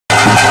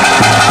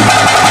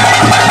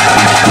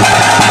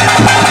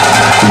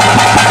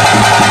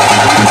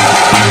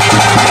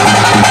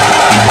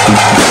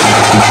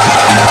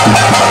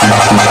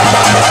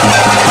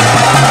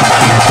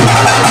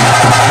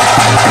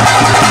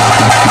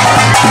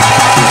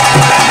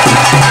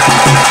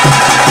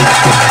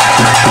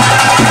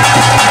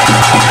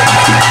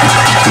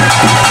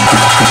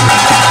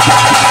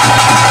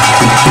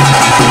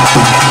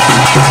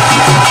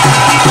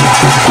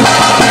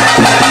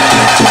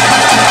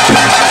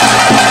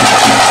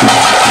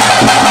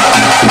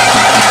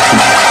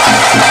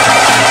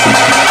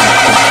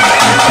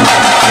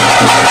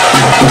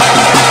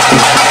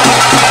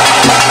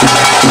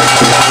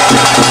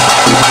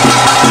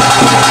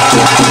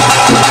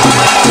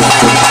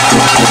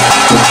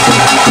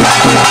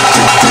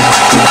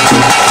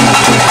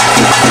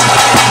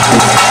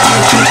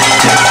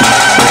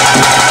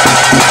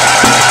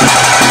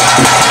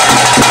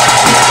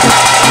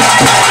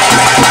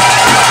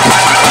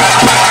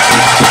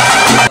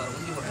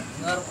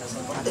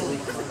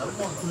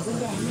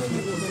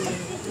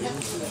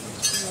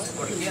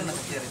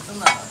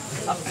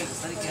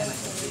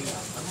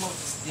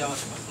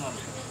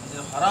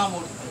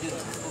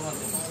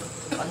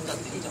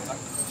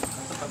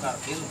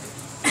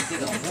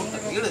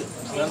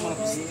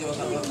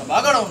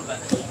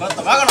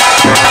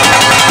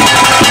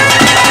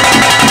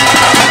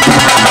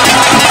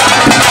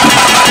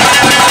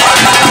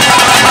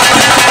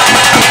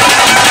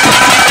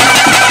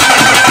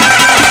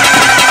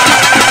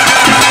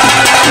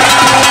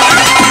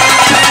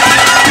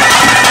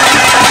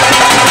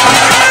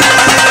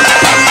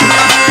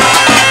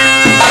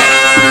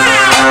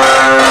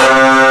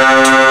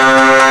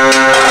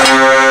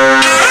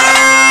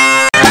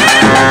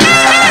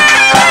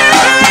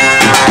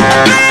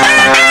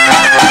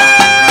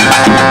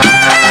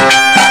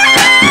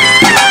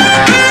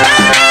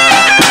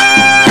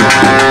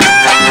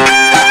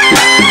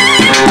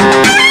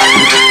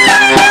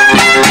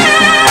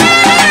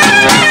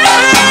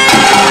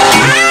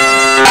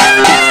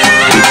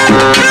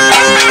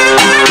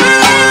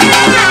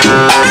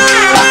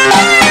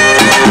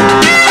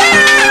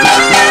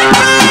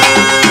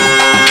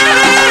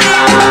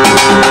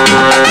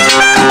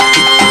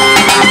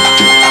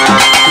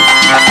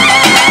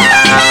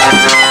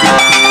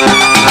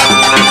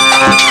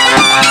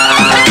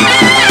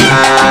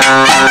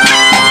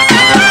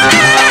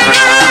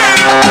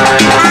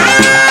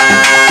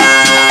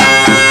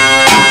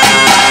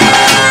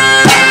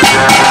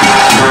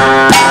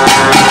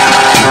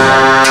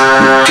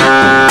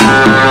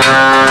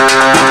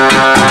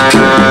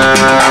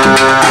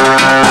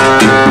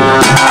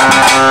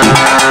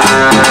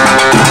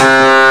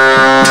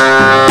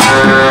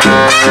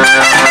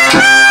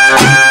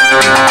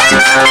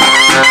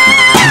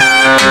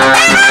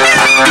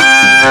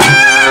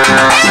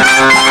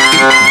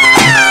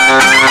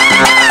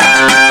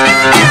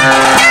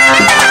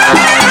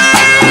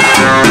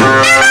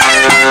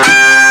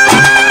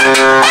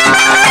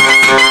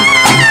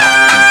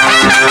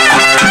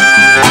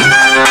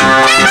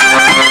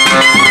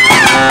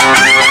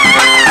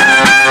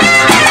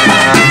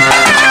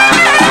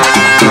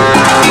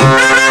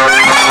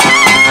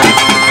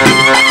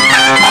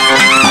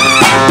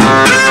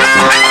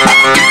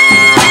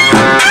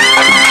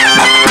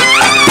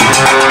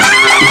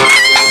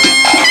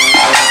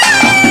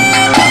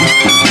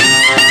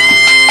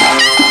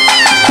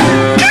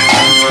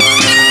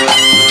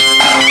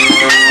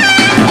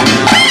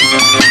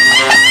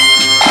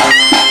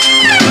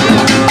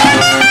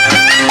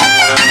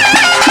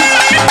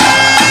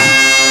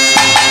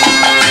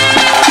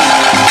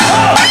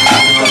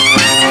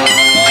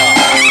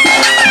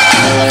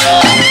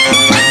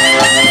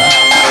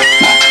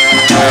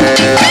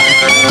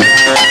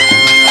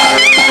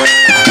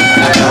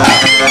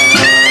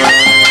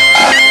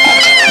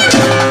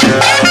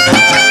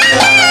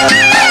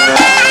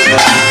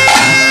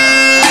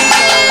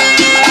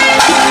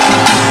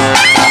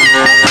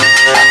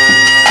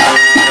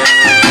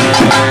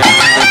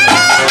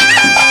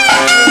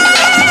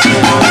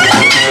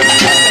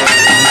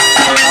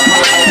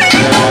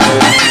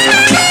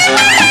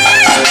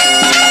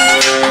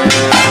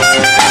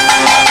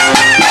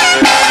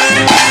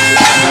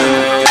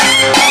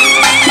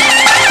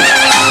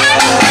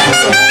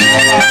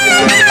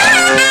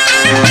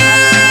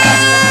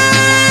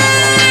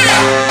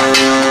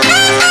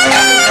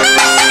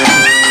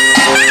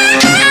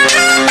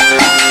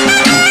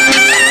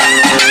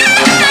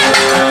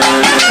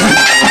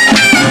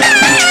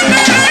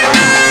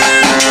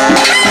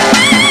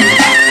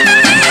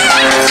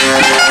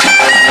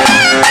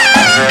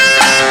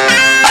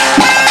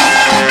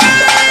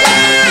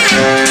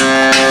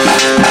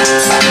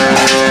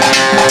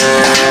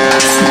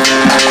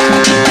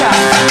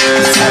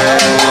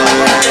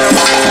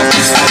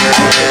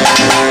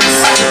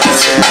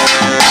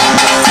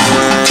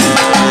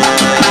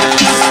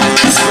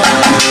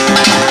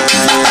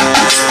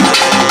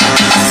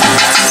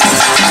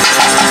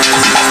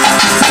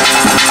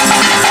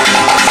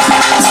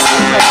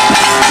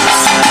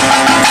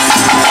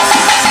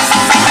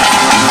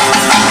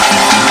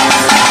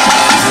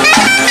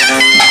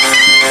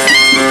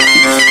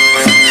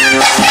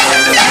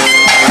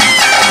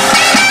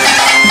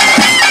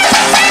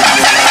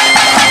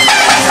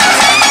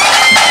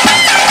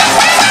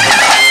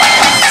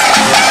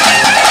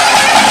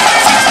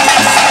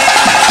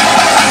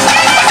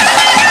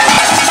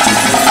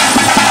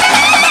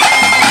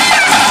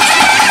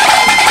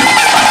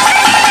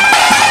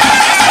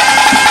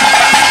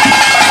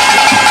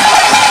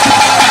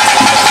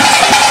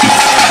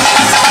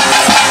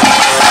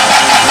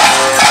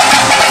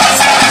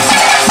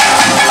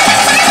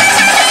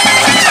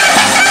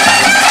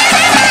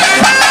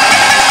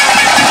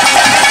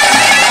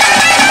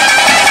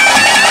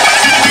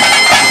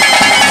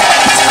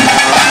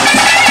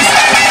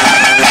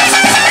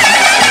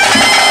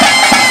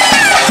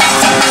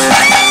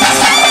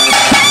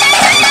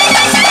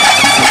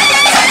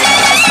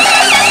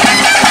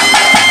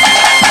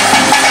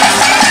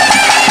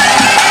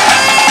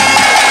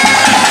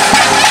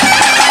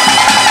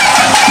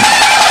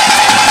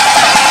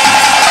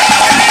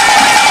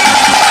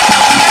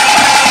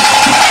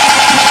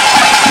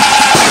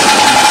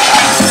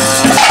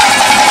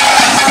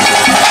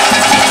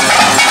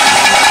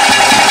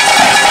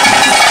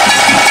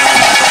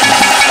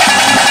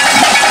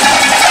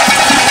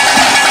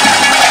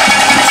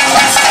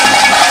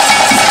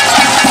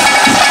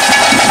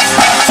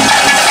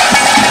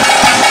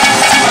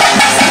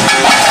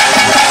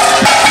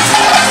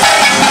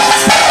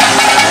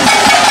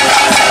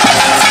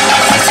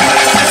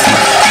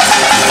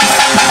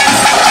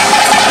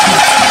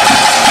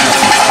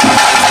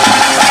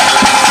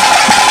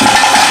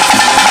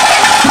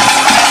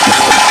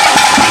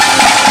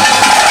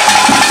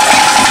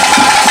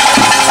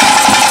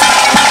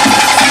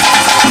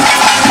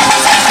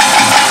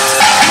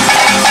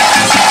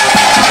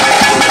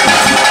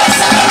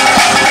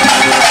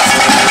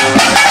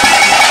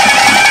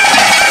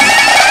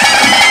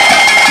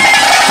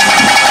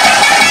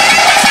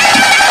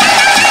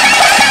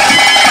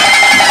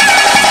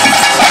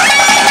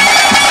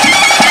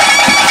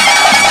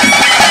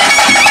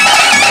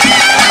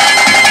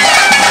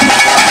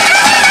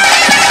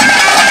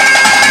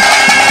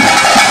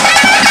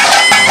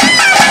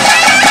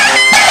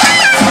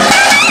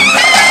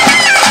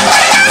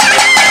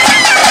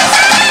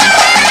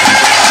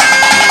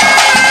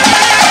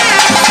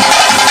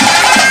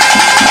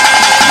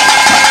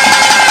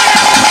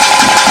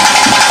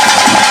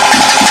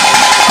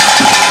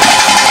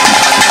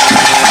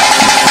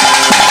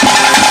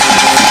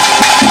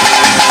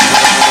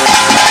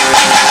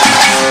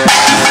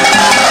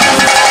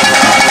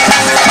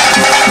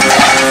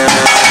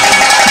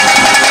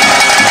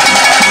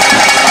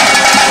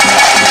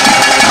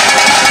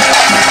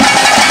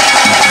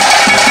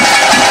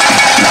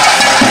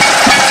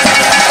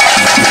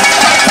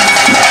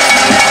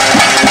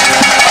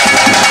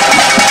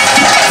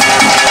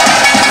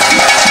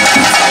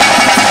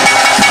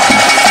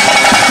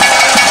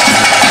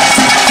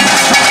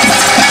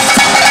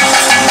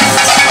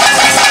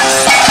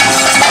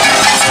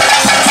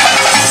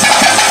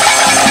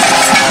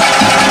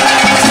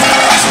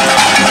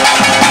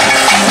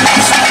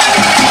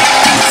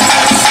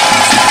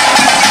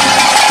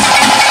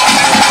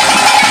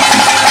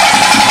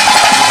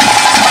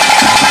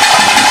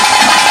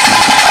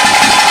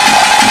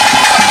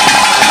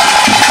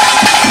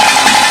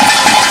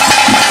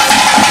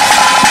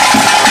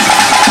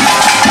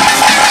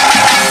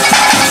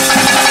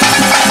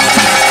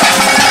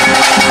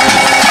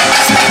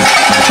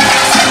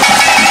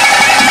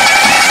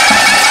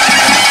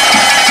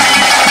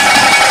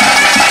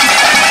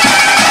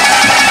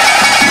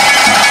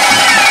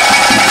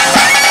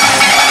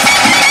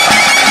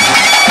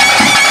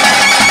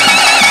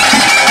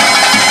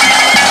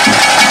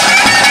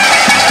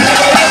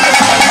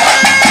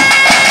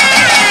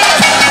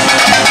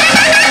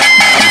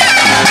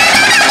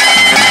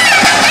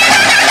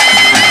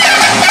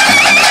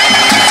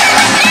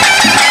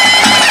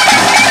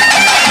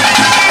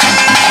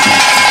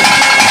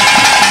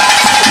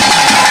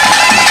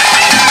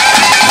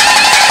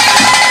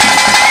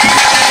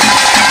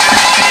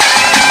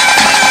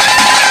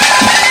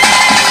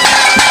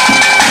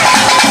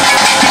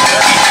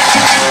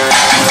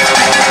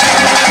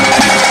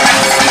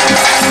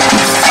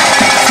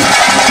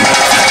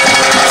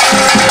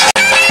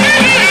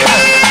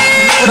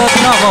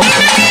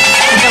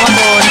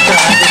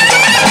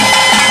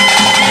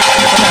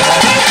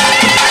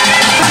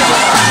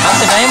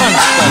time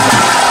ಅನ್ಸುತ್ತೆ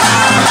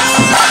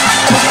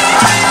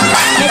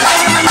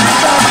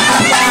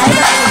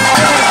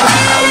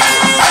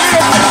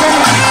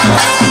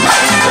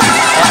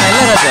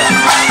ಎಲ್ಲ ರಜೆ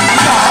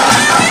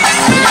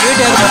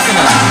ವೀಟ್ ಯಾರು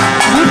ಬರ್ತೀನಿ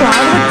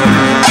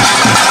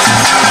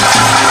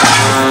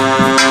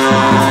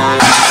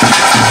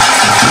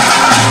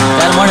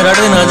ಯಾರು ಮಾಡಿ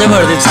 2 ದಿನ ರಜೆ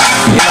ಮಾಡಿದ್ವಿ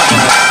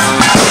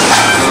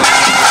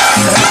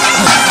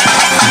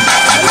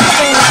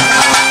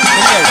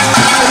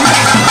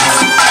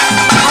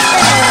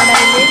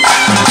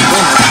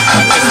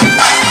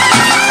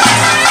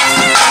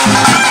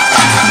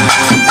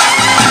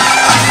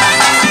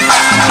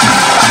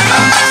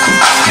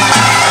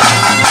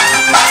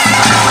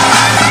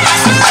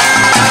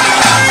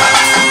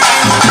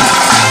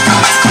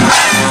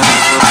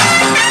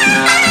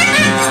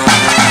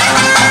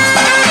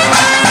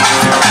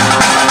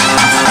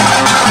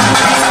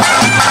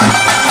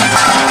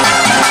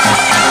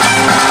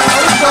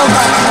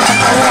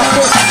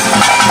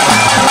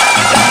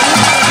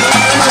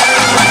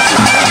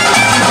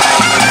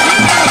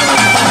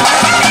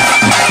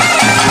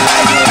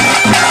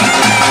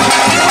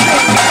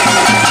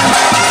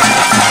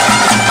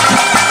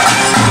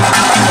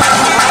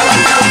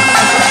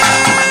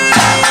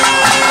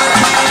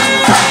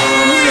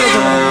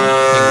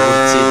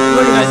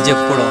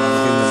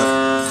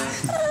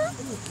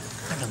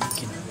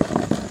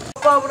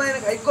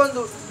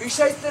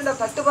ವಿಷಯದಿಂದ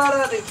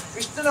ತಟ್ಟಬಾರದು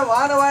ವಿಷ್ಣುನ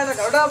ವಾಹನವಾಯನ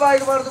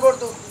ಗರುಡಾಬಾಯಿಗೆ ಬರೆದು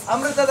ಕೊಡ್ತು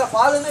ಅಮೃತದ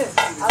ಪಾಲನೆ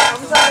ಆ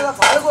ಸಂಸಾರದ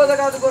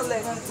ಪಾಲ್ಗೋದಗಾದು ಕೊರ್ಲೆ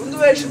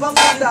ಮುಂದುವೆ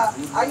ಶುಭಂದ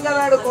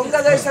ಅಂಗನಾಡು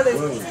ಕೊಂಗದೇಶಡೆ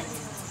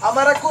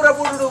ಅಮರಕೂರ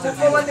ಬುಡುಡು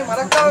 30 ಮಂದಿ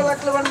ಮರಕಾವ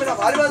ಲಕ್ಲು ಬಂದಿನ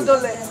ಭಾರಿ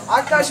ಬಂದೊಲ್ಲೆ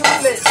ಆಕಾಶ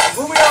ಬಿಟ್ಲೆ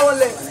ಭೂಮಿ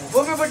ಒಲ್ಲೆ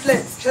ಭೂಮಿ ಬಿಟ್ಲೆ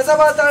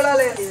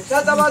ಶತಮಾತಾಡಲೆ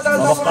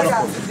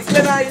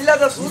ಇಕ್ಲೆನ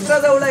ಇಲ್ಲದ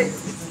ಸೂತ್ರದ ಉಳೈ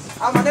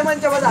ಆ ಮನೆ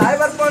ಮಂಚಮದ ಆಯ್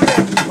ಬರ್ಕೊಂಡೆ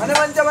ಮನೆ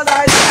ಮಂಚಮದ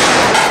ಆಯ್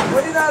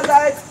ಒಡಿನಾದ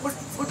ಆಯ್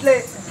ಬಿಟ್ಲೆ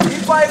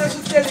ದೀಪಾಯಿನ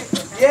ಸುತ್ತೇಳಿ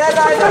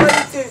ಏರಾಯ್ದ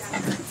ಬಳಿಟ್ಟು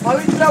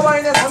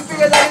ಪವಿತ್ರವಾಯಿನ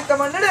ಸಂಪಿಗೆ ದಲಿತ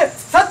ಮನ್ನಡೆ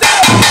ಸತ್ಯ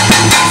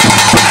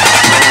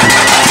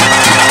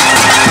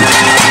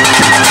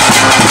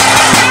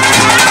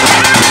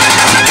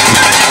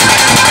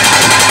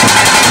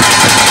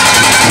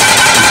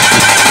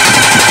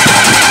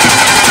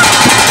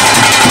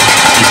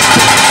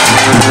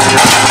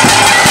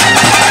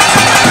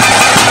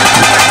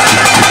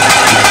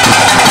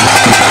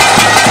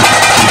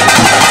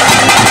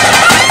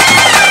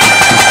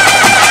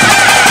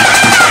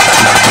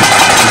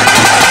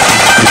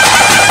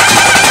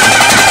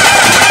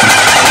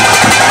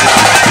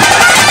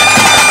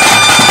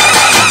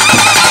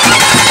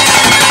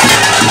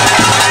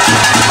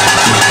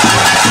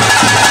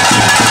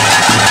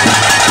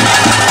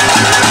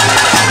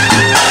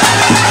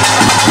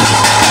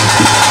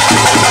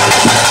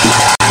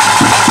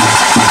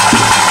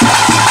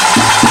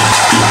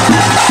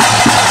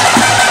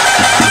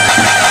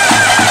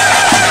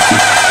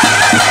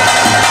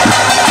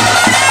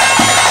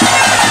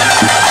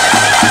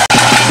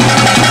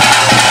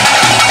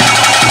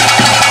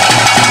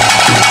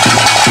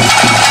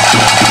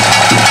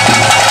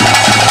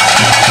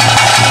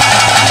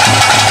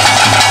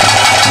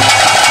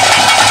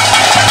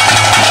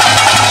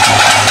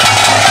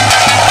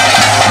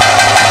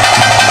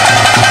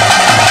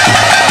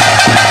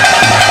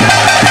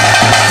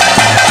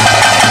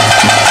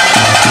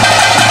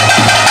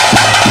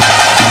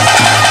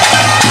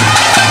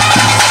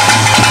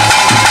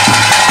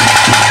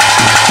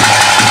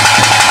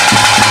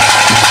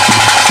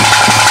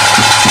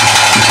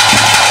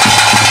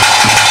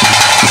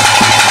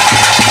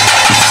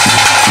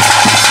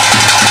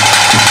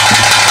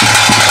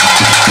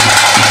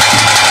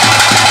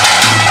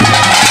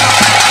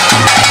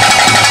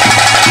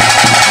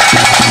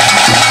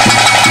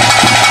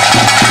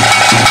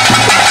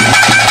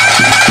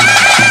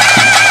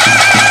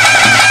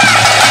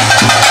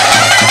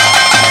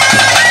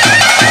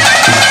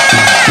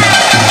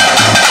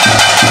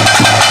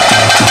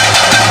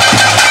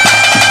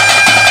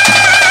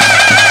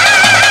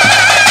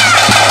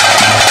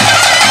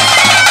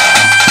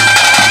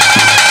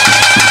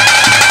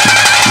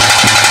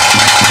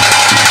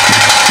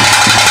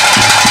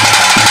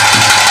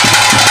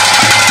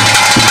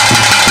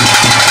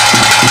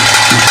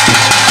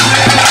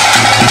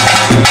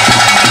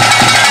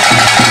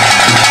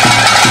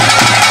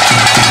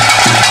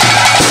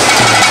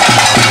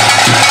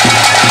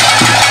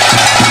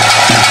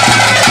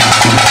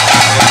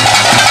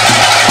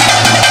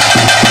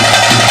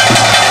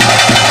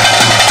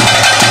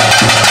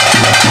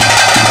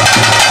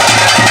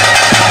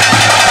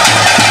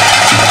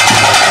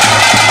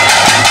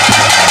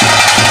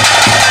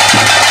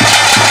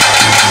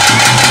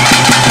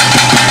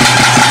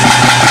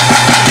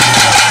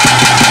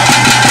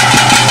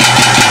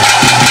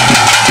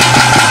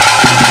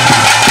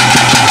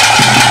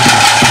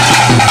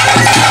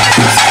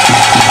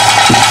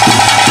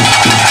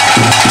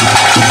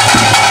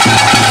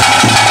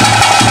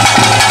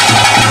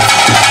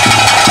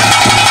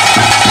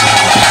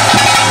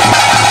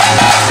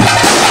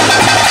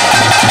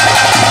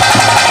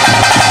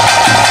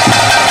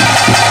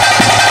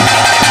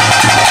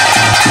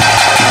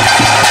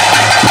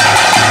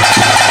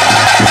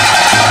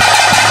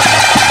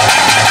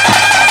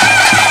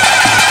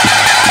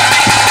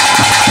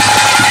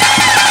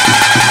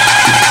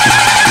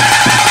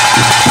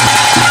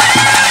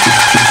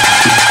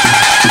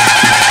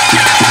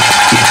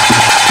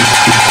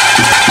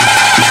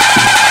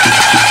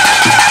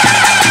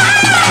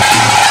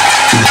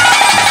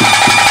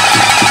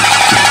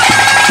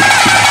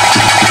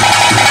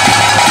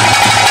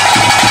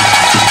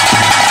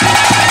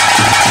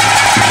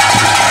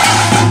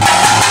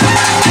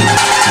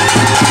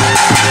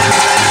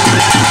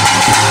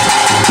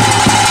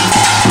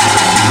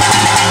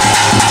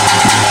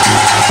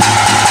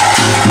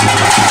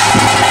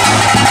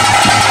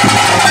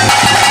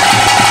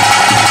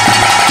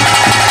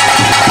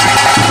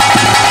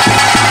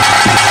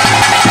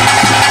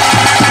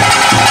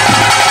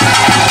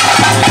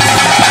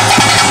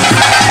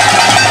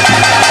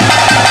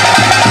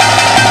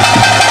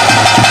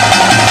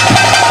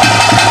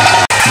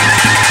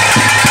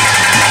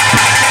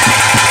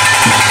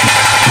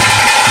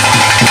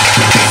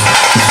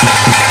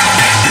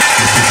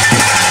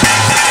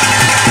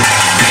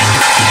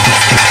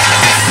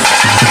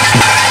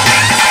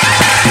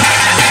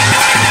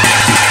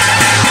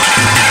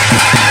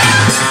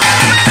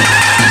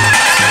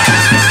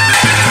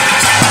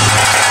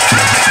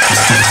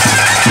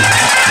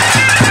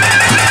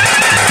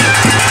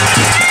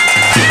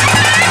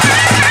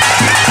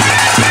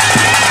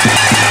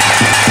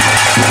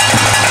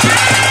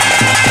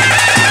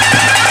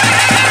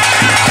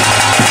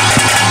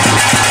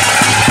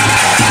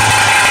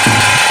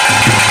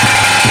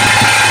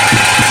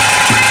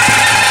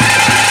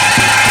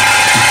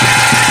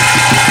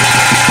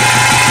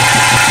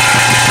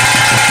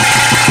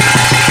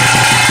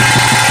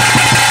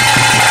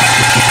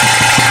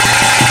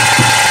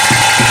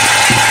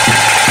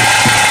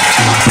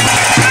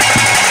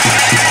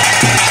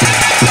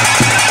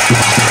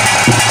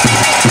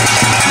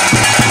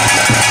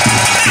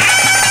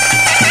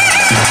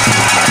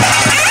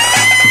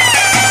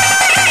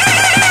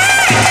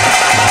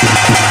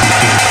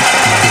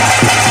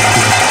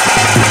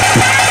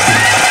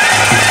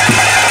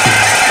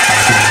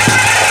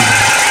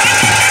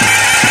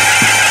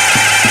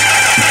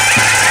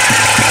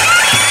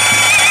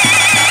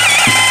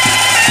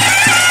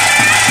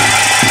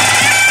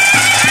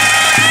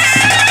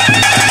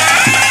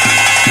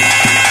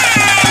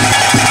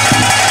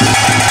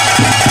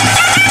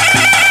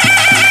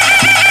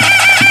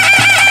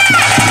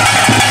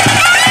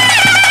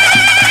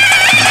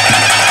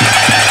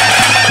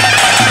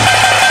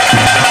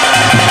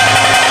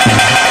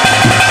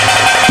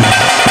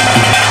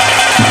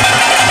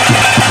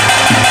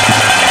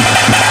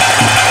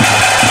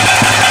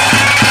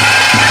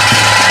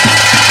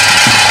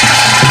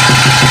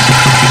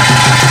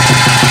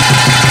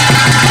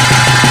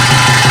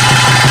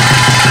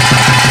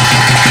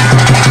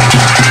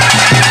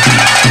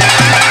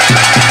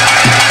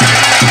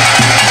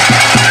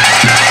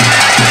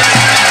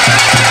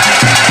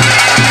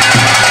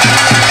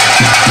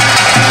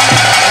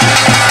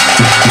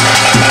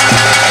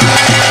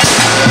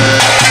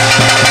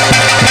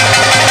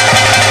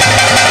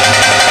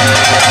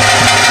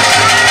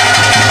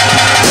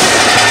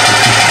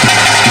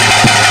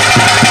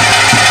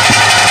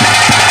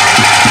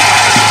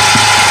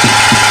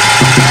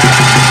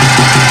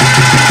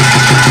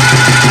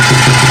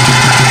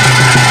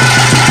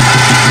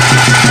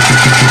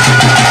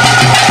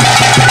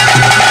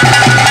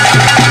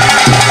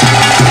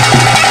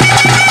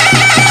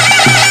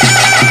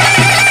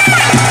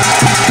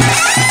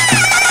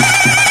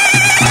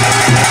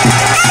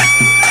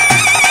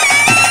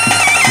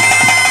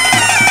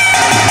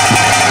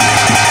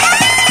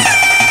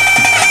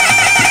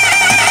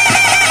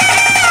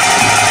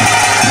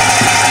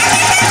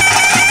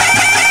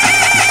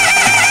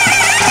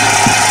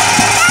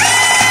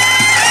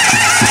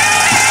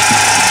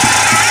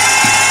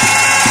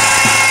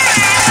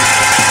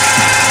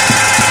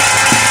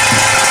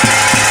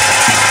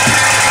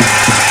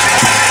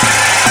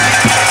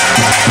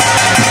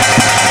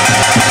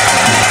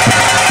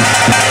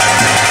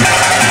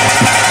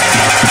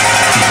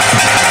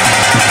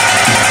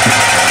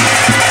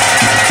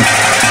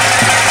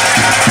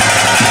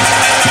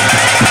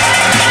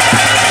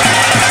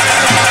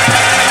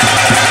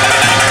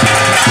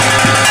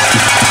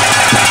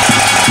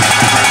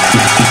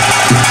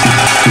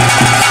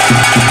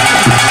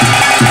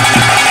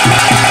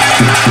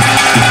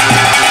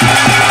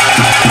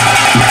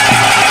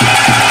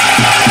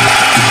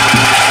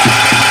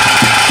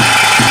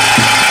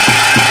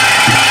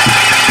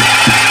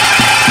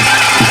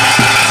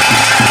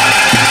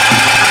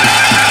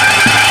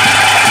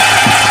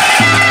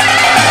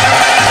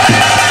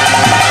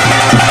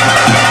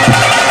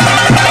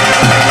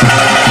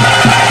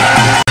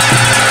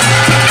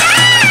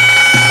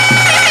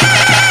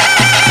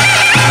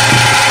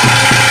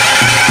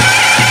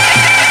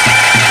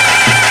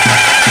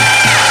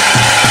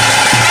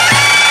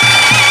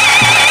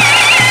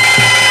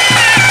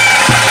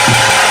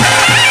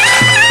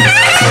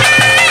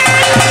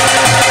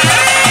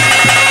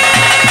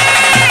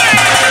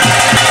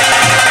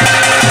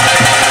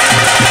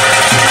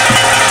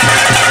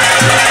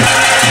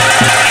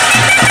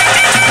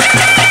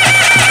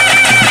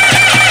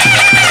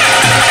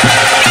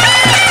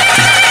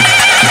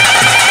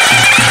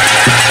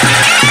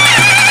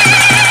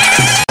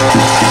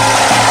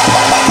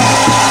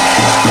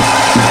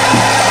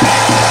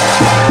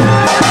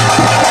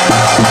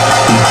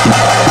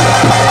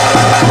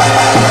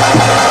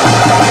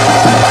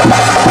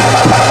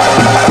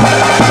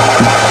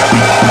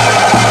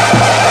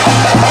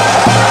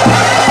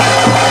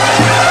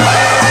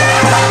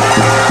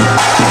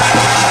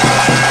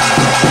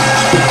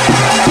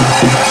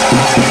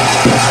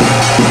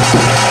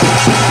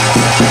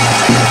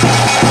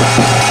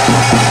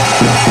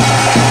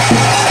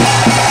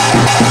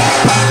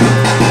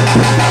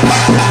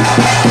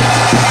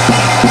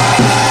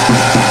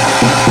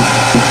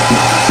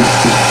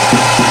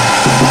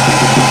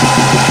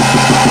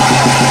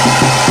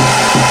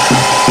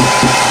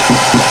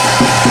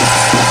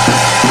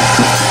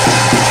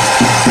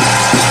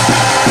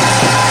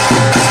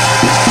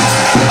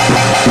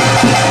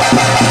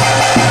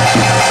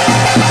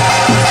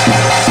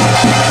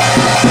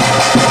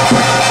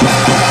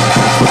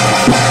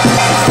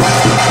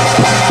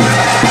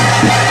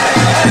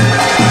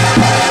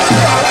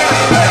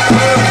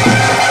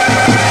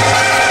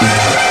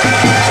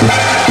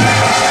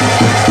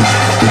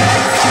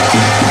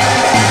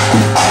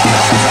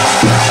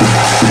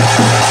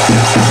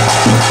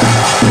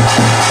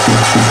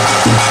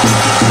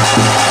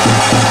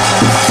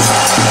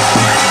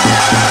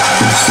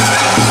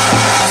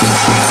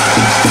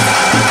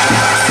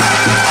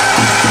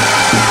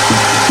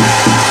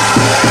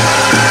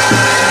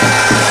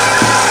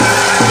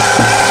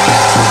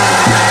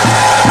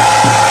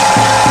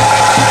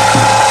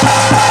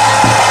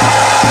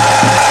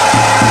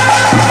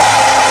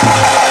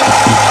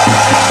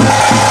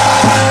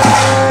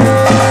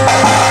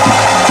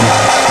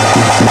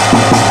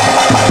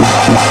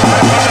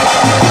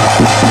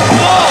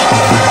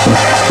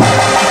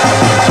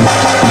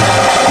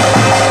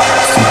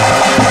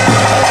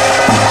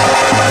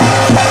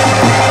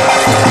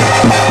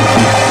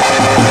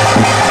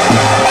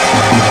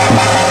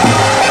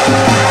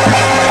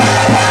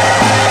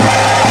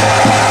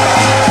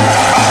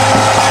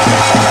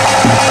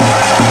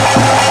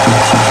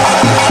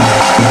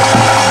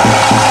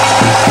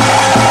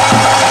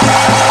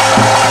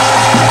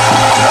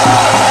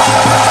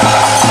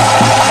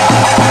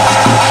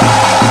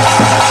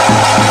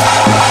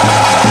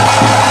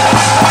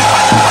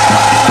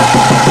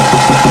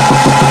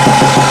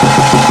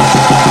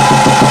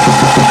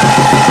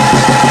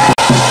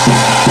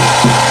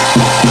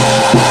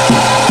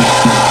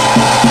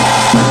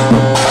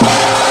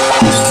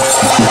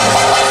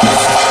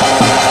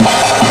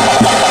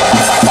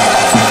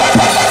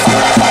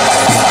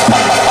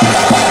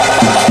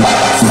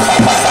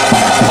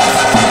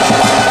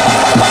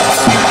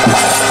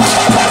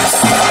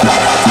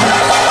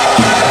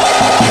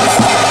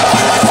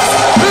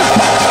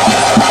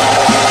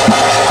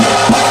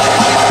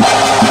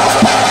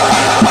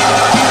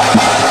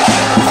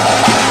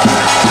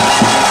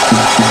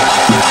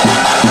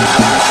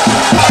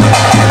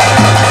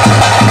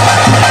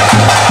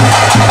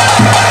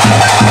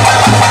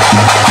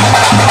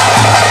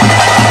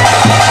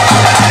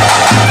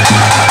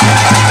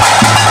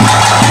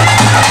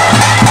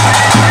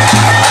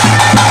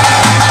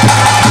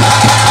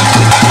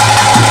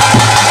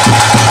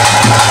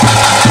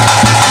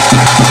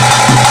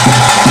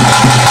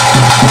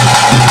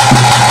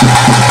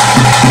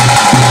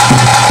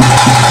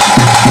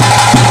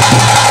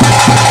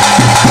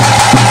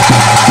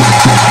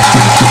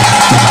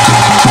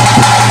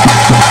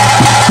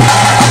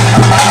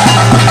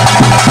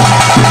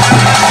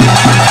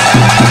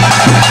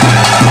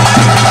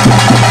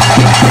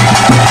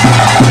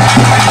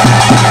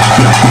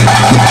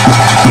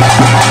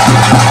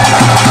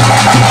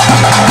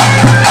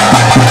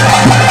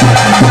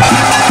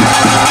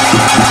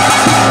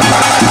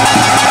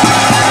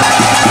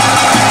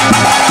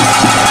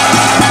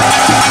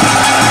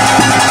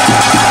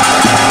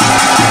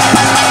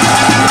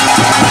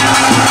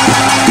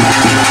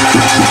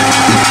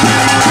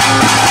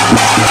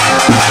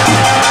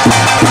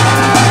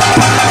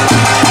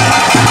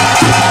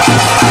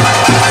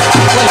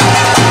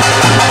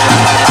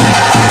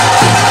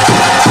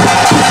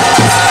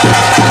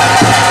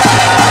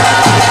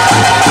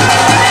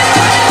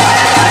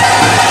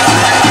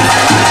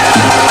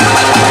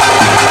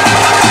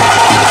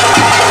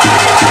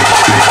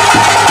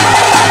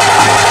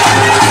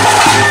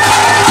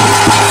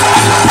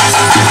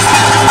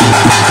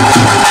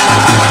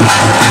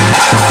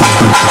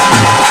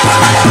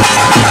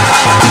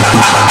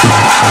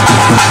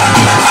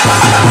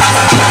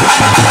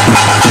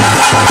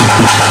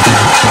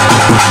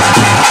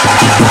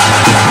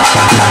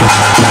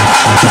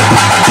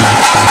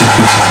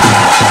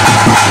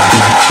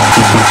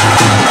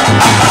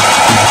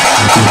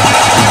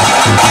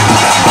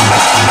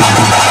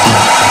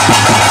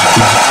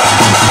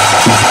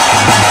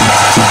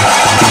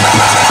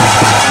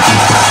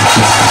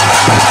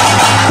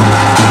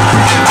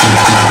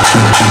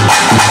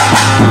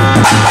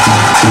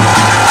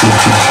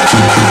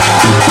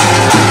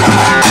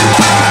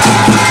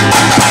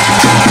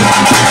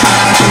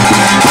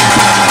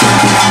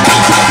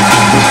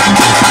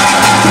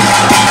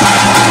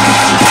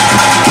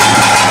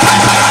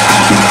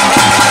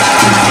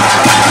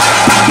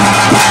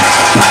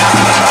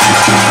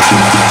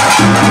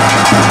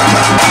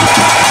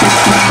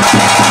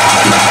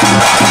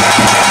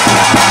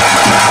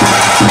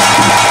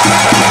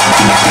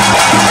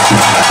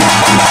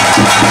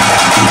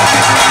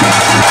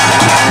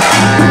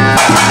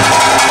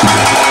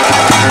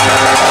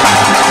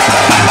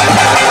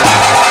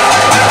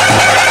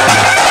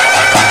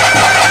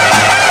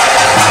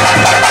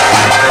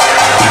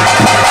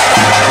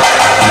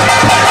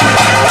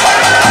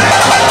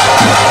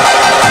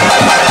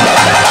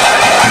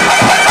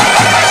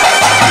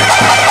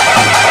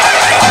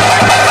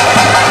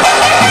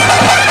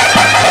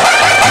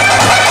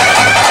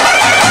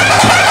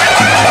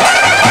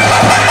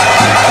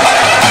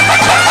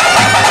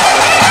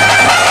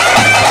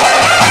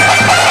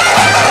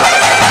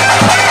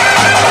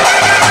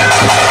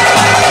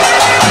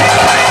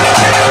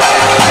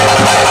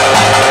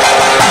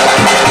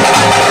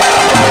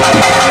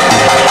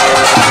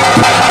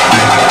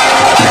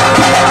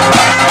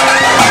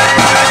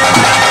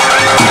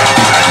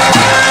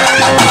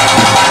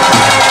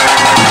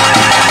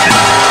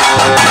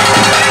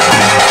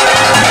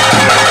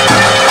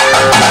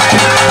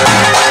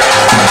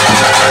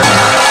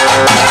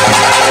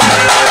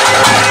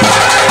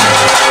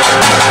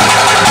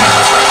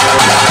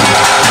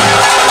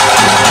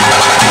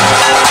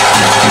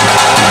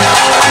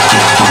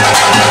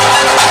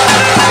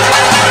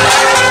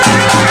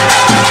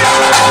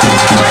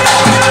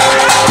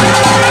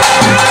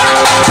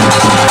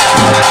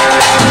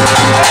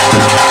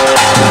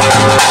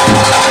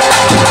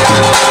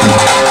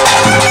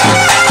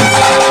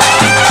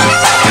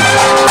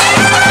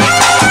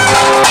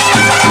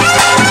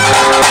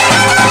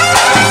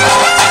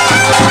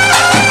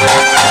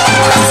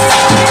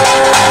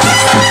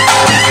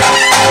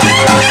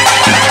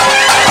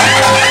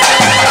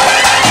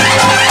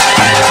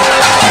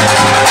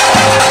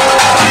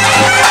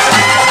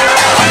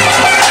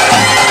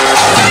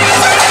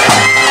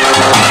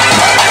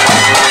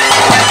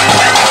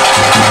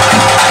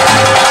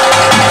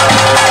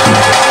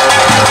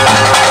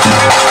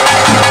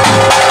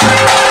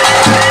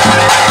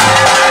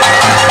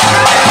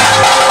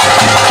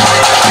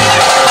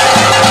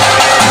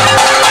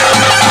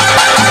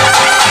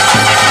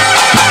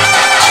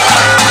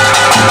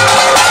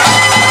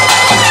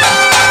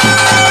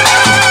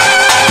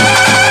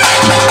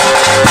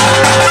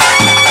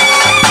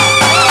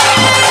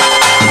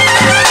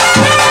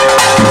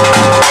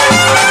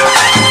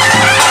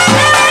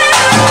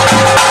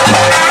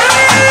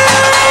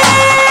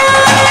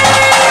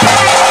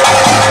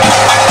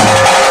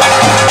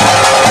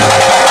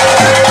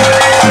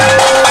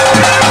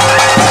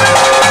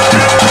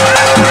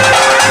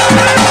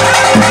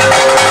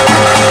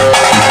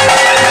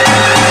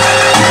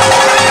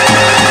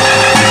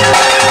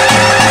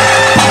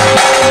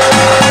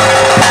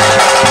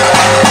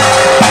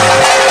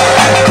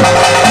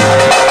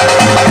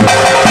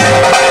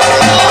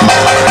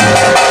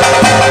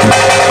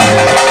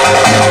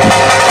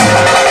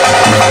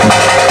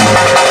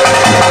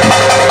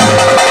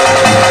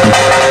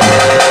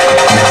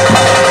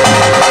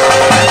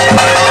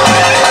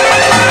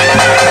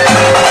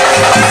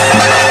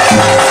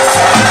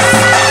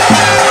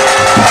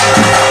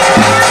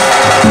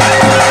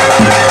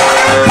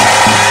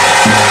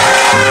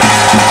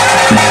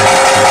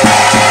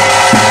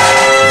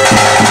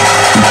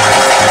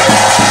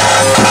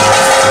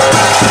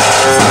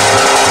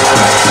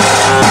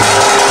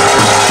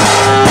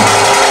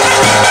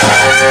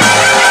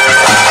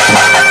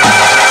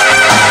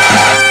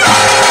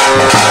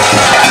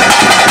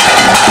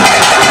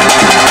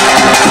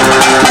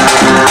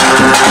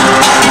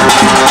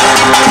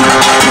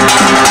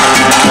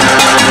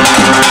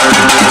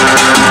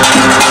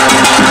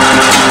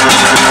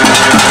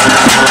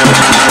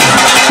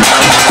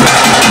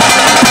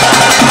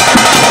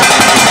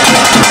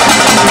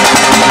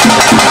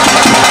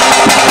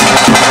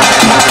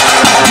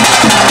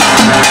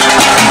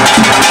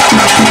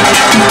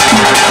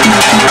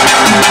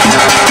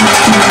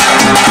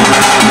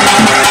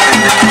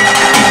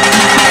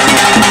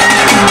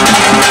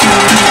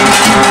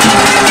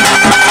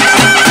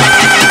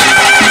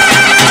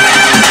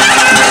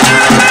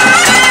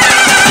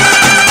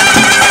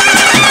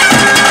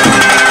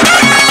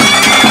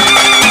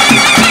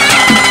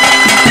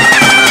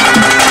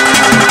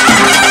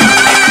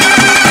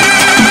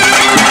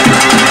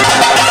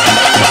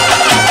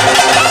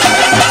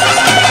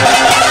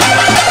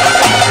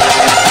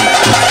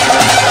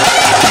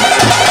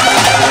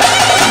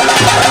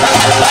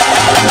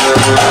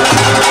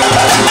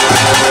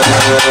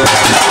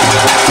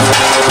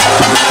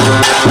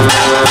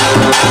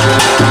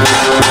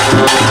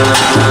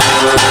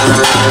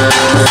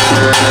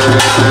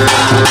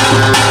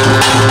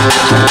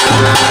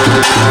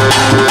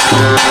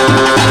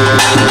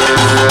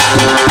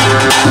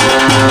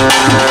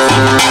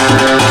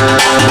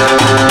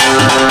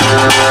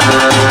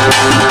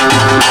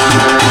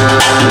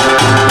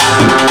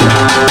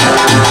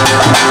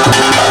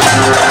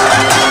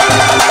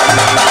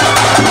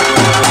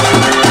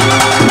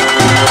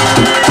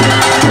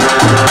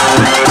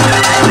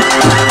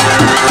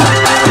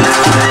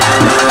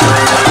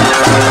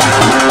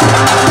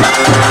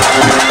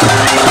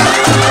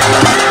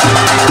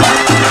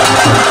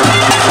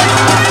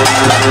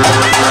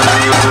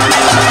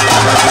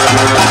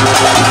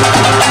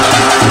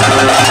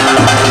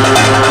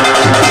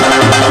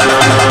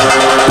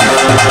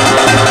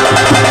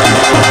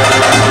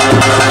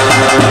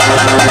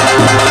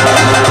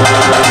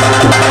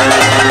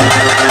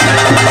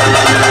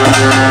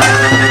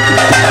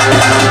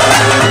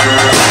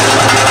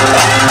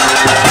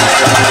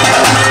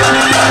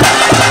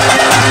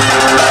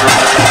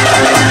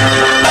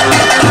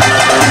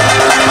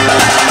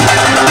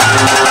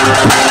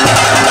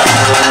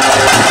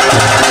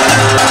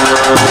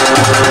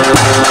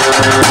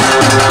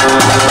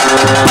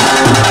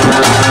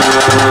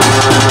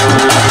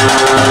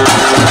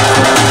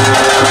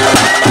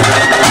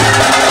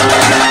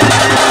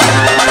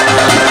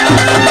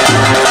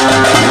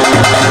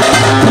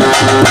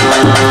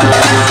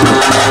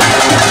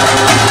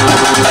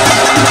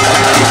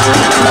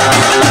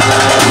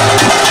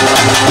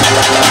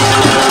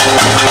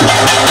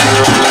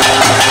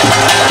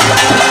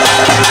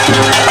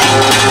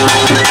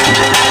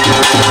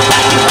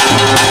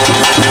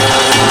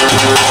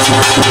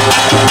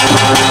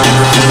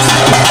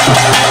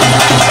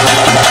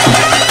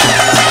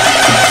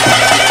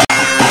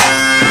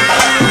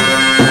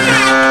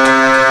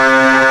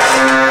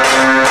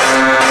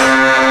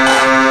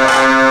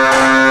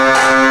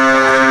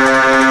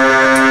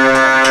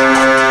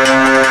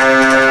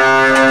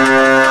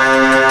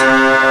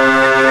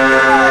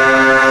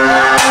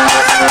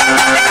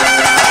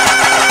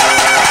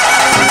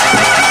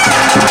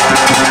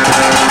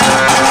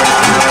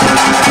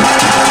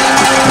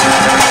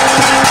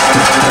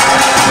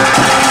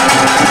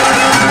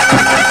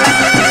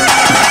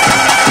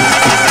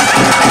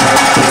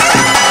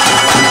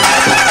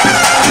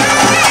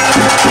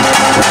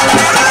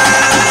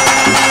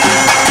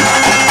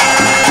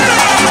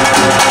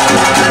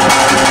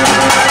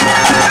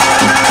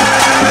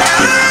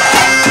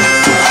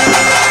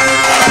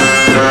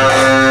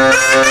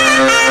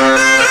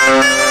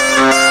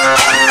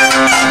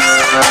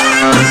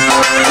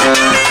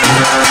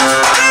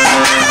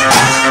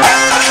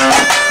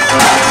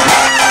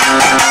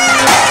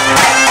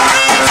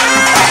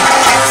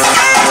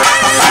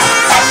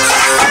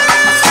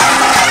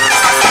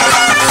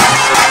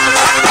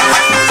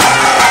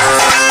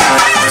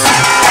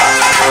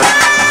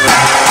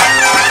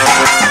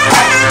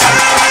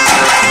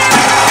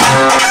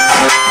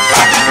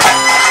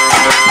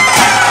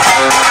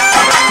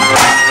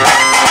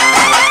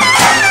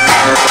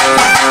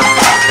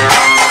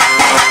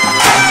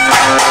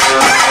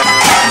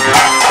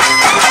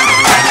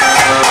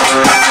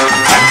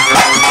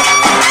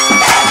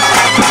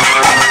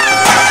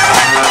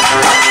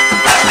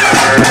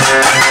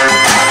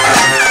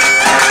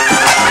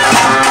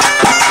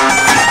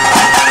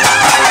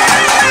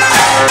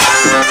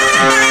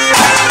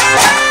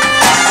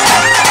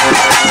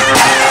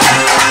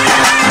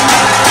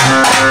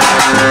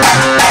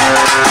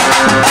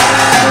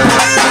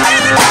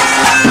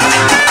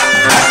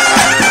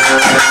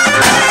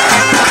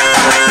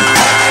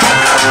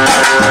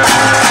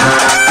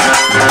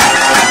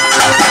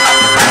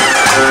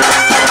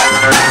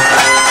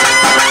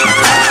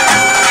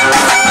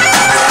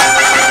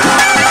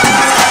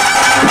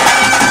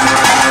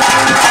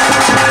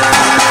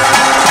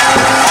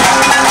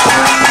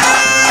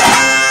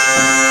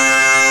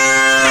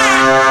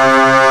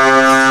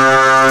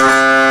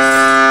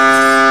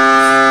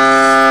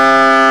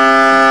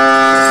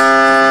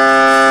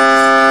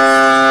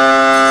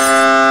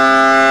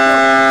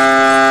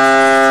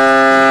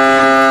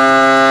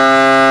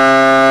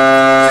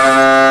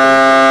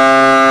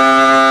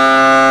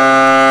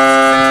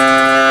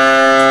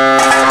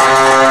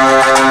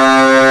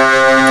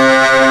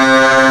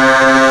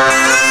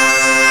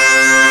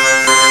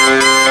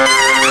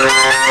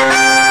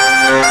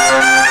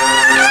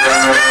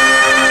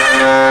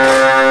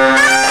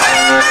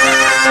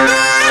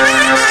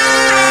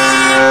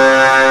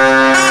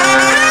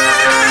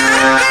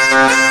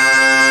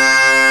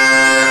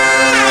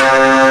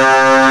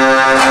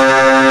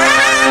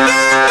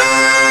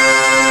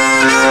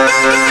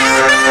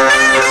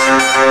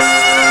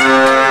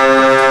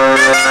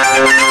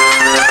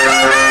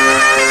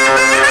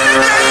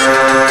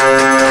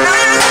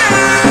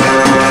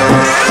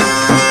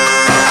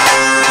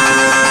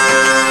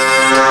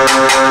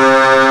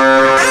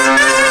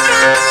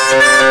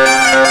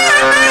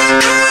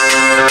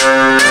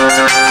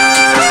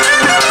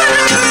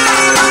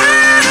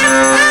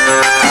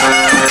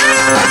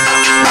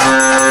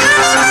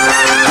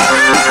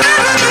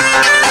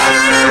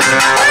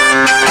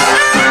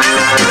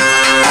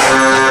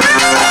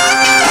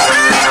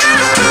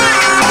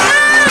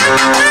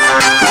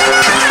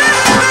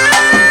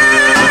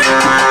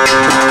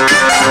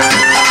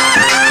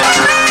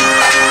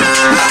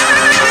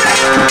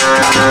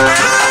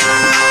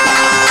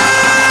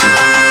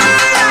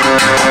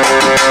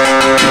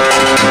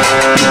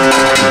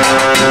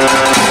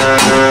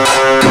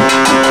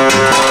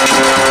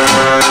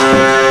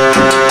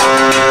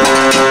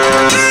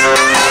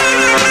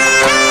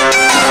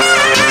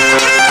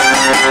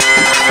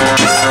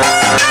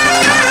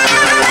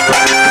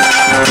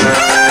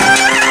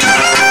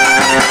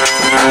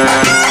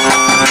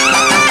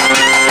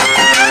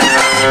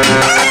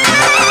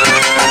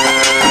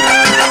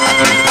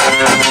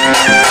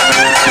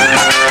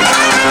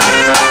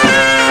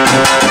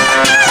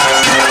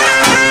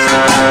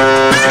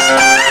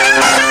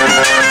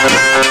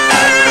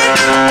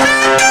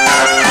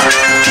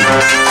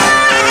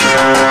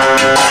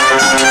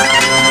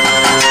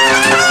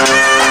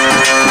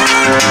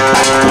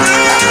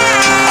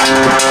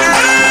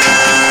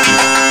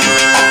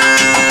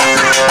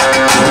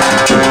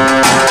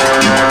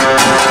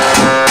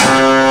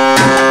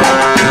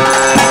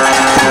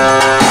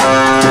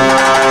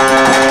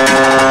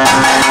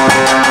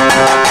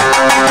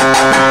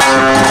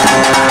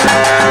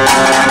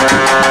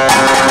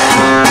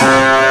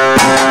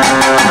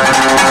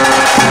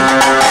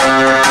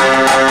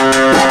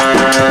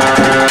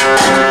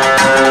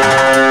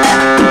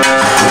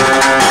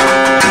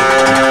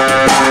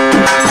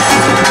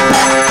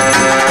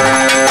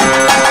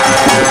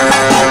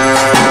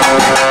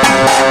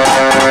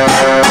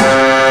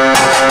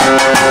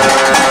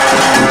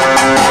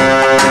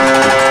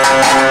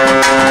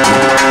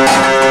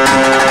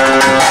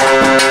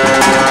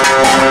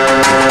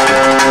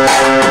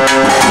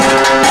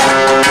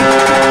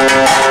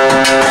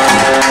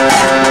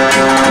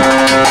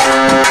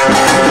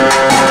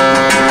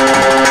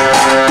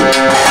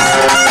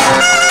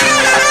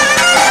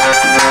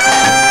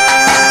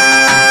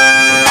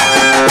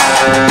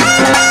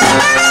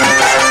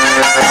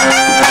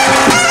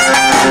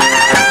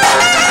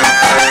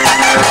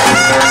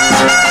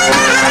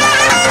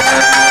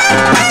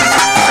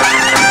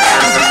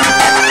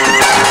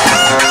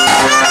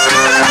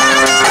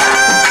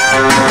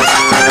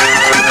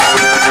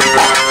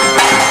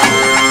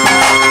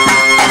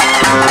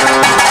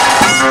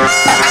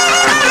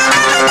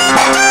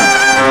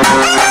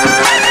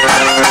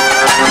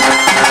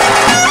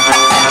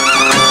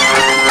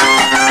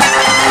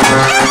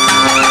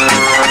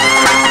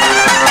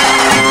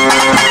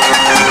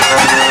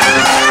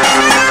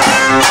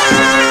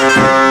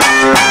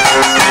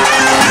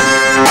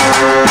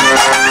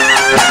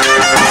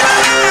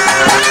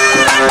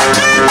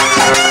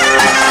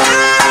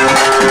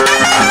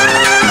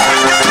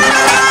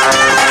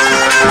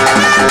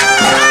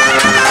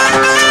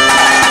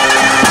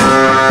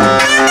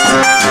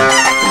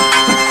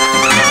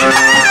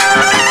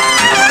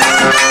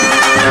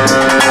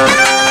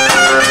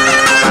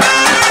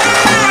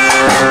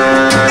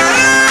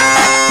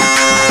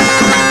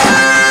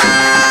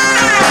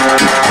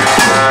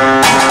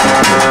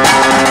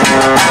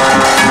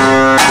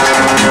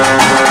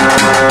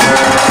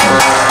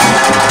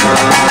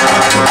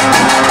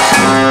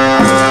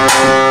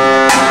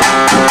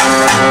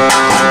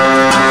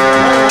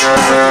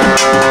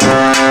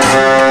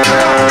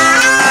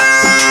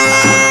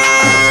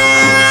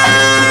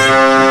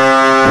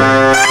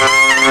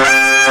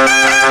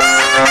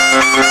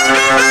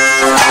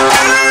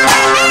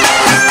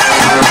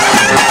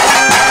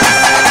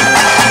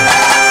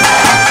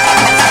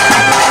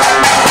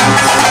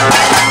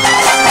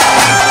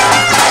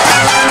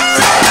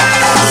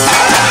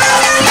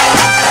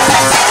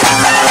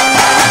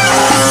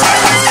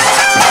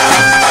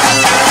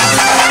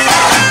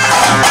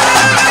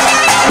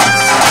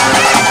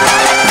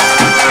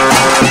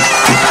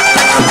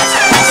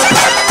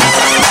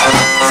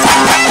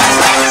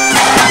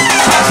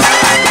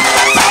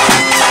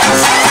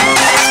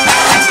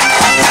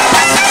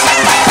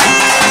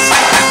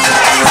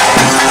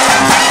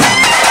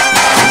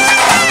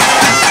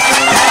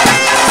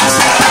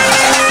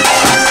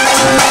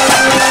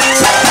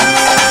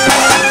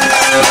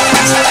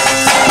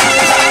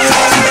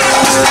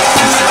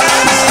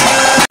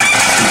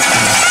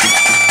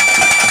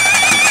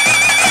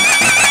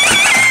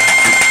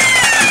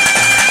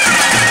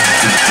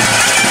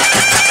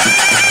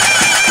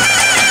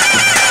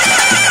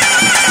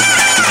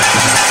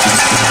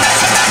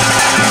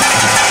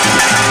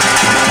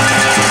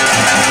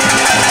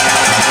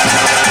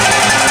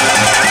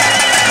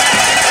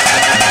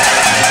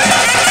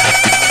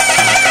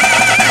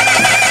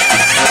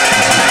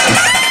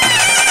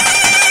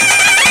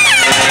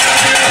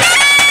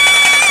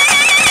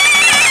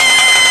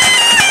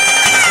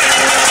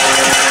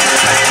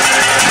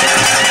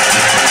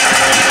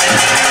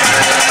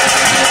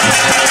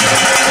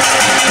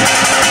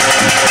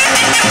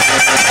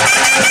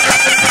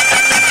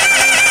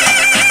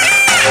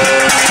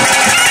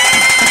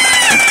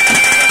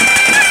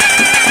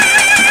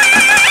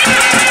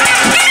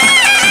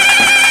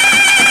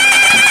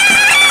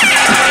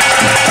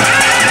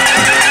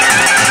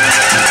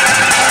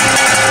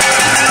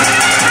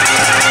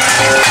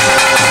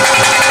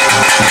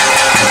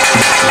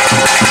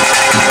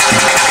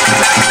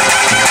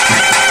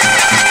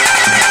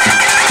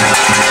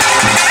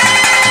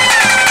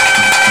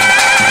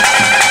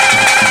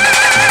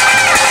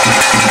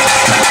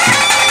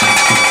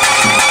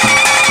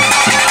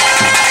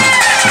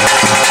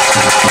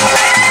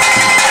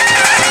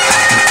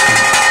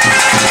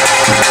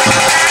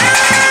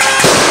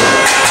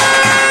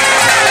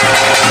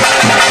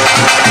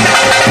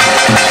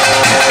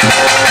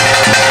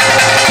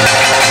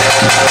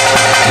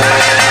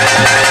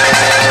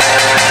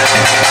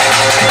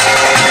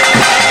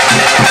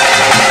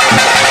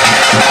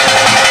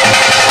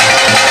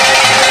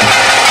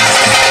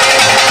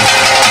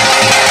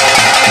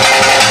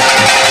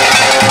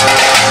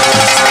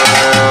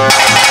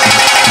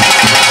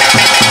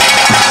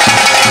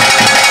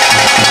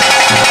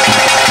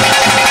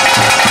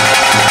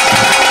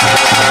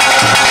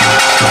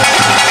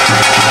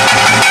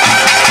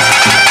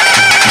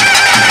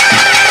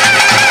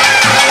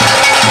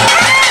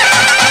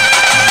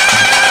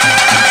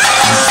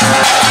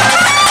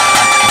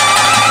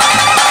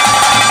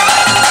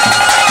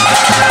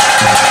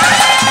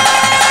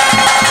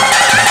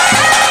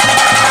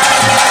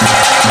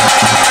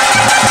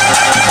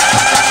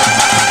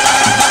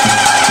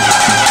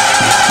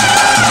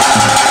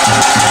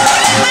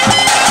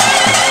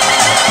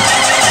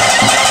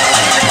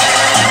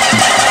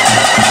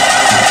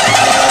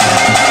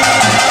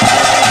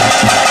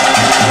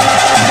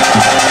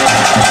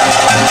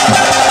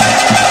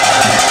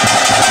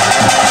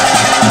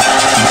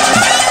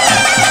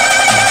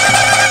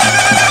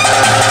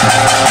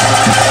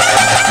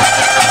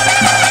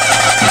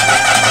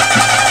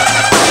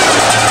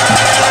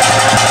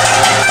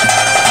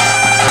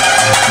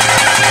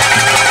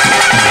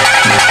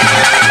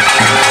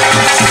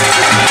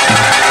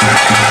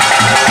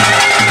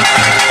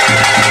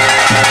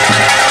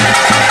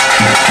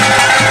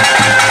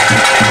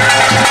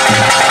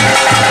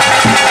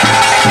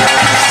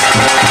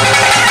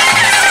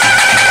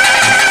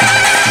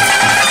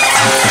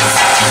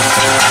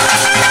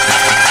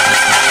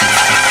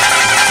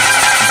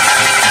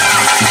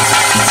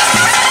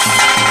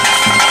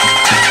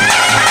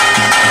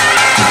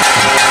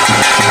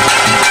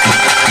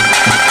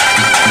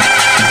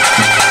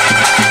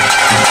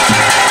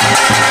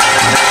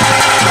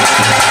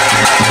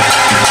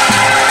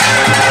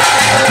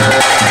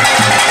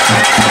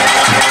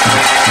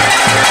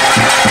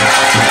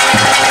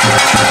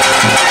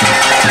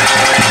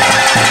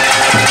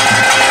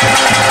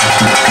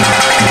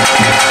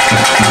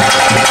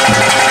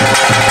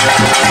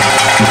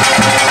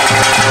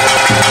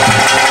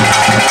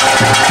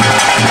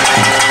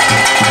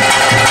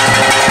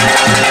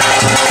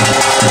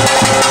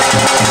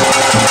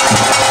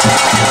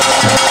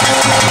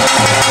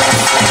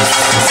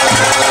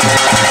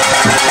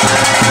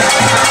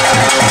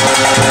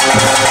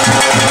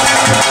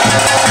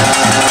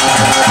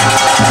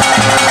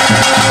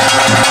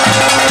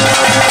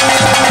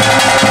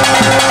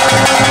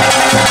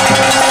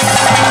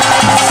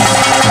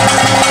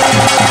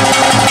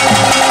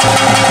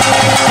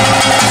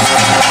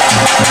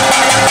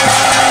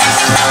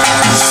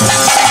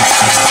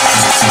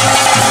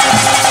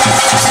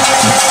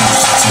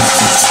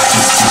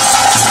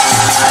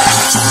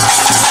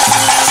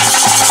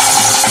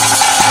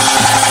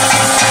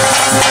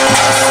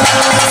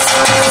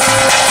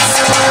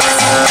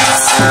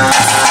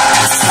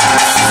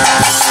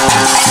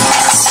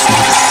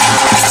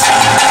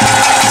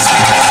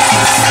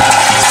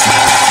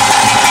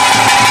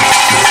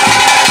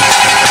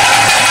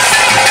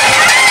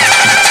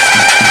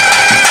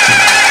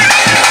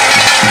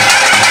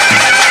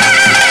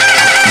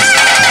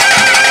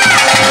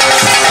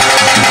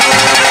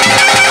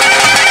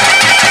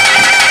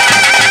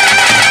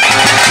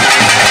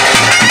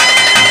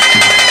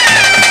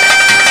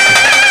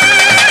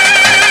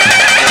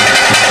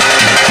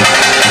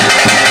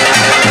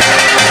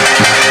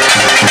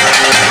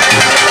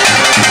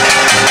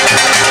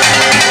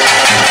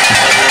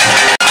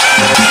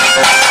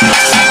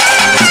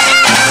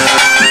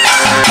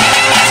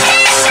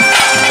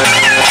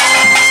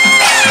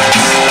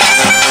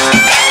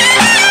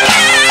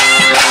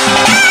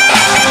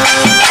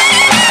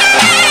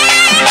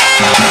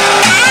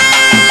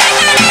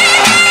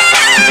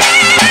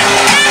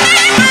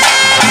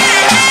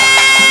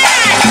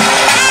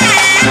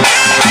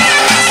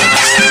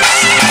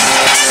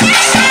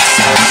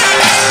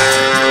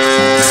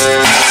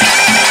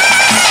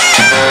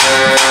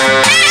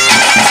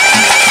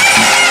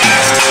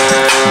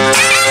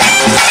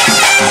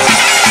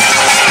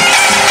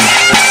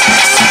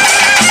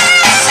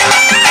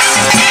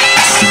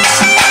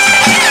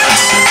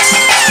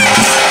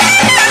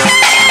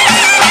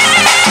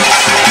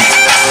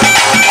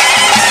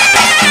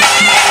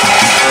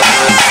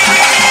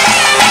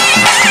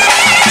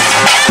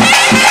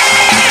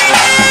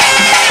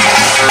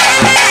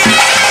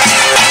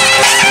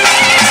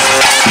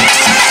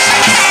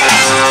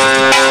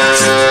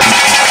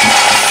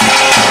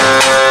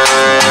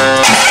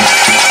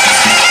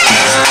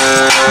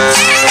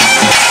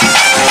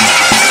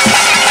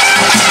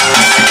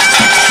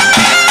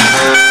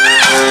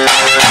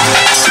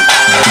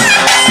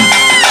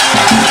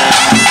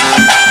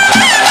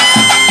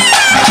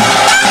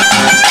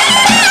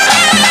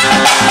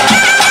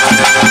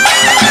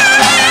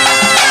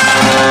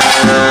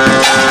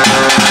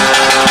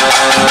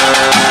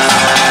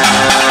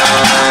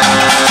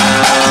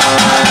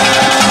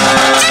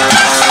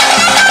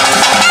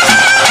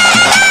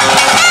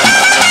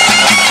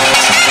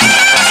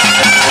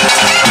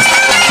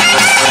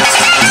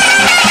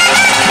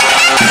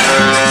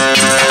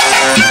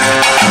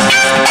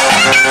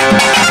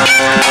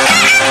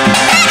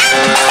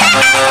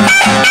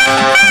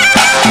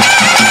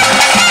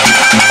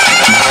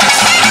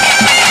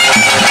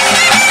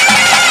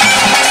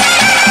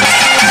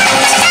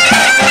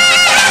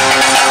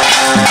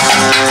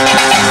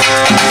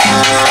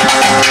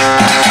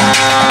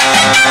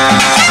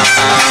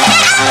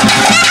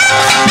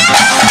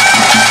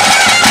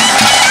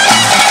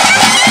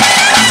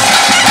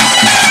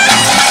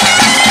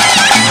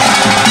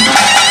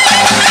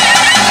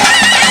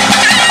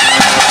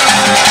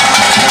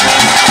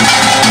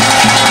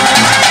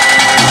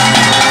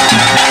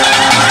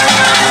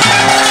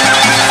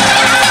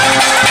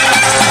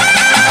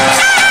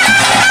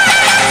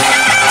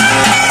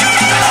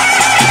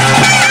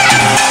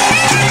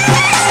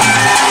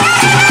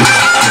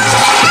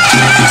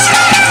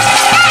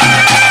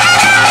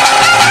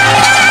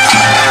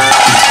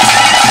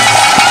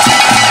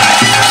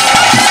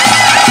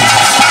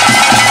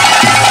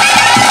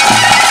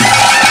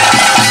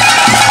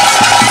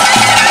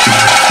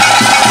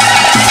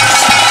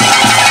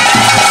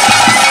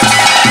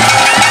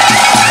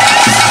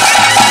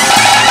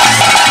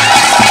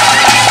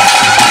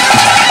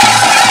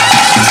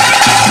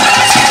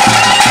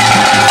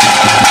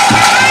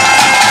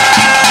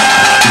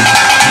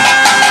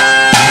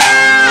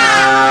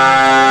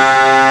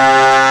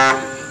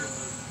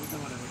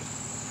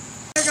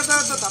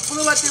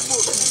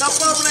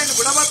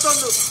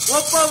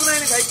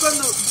ಒಪ್ಪವನೈನ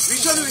ಕೈಕೊಂಡು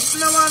ವಿಶ್ವನು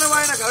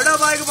ವಿಷ್ಣುಮಾನವಾಯನ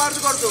ಗರುಡಬಾಯಿಗೆ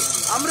ಬಾರ್ದು ಕೊಡ್ತು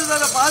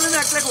ಅಮೃತದ ಪಾಲನೆ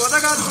ಅಕ್ಲೆಗೆ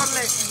ಒದಗಾದು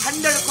ಕೊಡ್ಲೆ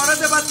 100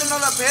 ಕೊರತೆ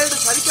ಬತ್ತನಲ್ಲ ಪೇರ್ಡು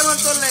ಸರಿಕೆ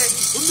ಬಂತೊಲ್ಲೆ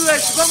ಉಂದುವೆ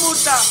ಶುಭ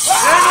ಮುಹೂರ್ತ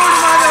ರೇಣೂರು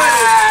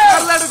ಮಾದೇವರಿ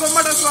ಕರ್ನಾಡು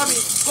ಗೊಮ್ಮಟ ಸ್ವಾಮಿ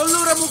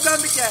ಕೊಲ್ಲೂರ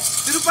ಮೂಕಾಂಬಿಕೆ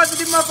ತಿರುಪತಿ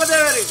ತಿಮ್ಮಪ್ಪ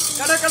ದೇವರಿ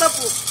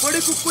ಕಡಕಡಪು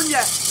ಕೊಡಿ ಕುಕ್ಕುಂಜ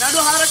ನಡು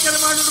ಹಾರಕ್ಕೆ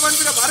ಮಾಡುದು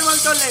ಬಂದಿರ ಬಾರಿ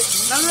ಬಲ್ತೊಲ್ಲೆ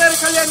ನಲ್ವೇರು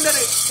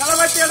ಕಲ್ಯಾಣರಿ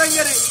ಕಲಬಟ್ಟಿ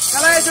ಅಡಂಗರಿ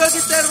ಕಲಾಯ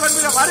ಜೋಗಿದ್ದೇರು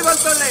ಬಂದಿರ ಬಾರಿ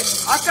ಬಲ್ತೊಲ್ಲೆ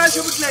ಆಕಾಶ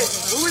ಬಿಟ್ಲೆ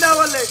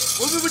ಭೂಮಿಡಾವಲ್ಲೆ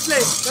ಭೂಮಿ ಬಿಟ್ಲೆ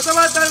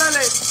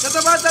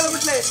ಶತಮಾತಾಳ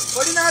ಬಿಟ್ಲೆ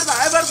ಕೊಡಿನಾಡ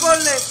ಆಯ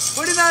ಬರ್ಬೋಲ್ಲೆ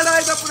ಕೊಡಿನಾಡ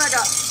ಆಯ್ದ ಪುನಗ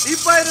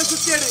ದೀಪಾಯನ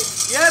ಸುತ್ತಿಯಡಿ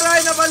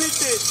ಏರಾಯನ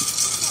ಬಲಿಟ್ಟು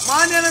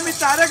ಮಾನ್ಯನ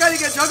ಮಿತ್ತ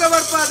ಅರೆಗಳಿಗೆ ಜೋಗ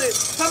ಬರ್ಪಾದೆ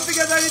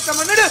ಸಂಪಿಗೆ ದಳಿತ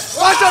ಮನ್ನಡು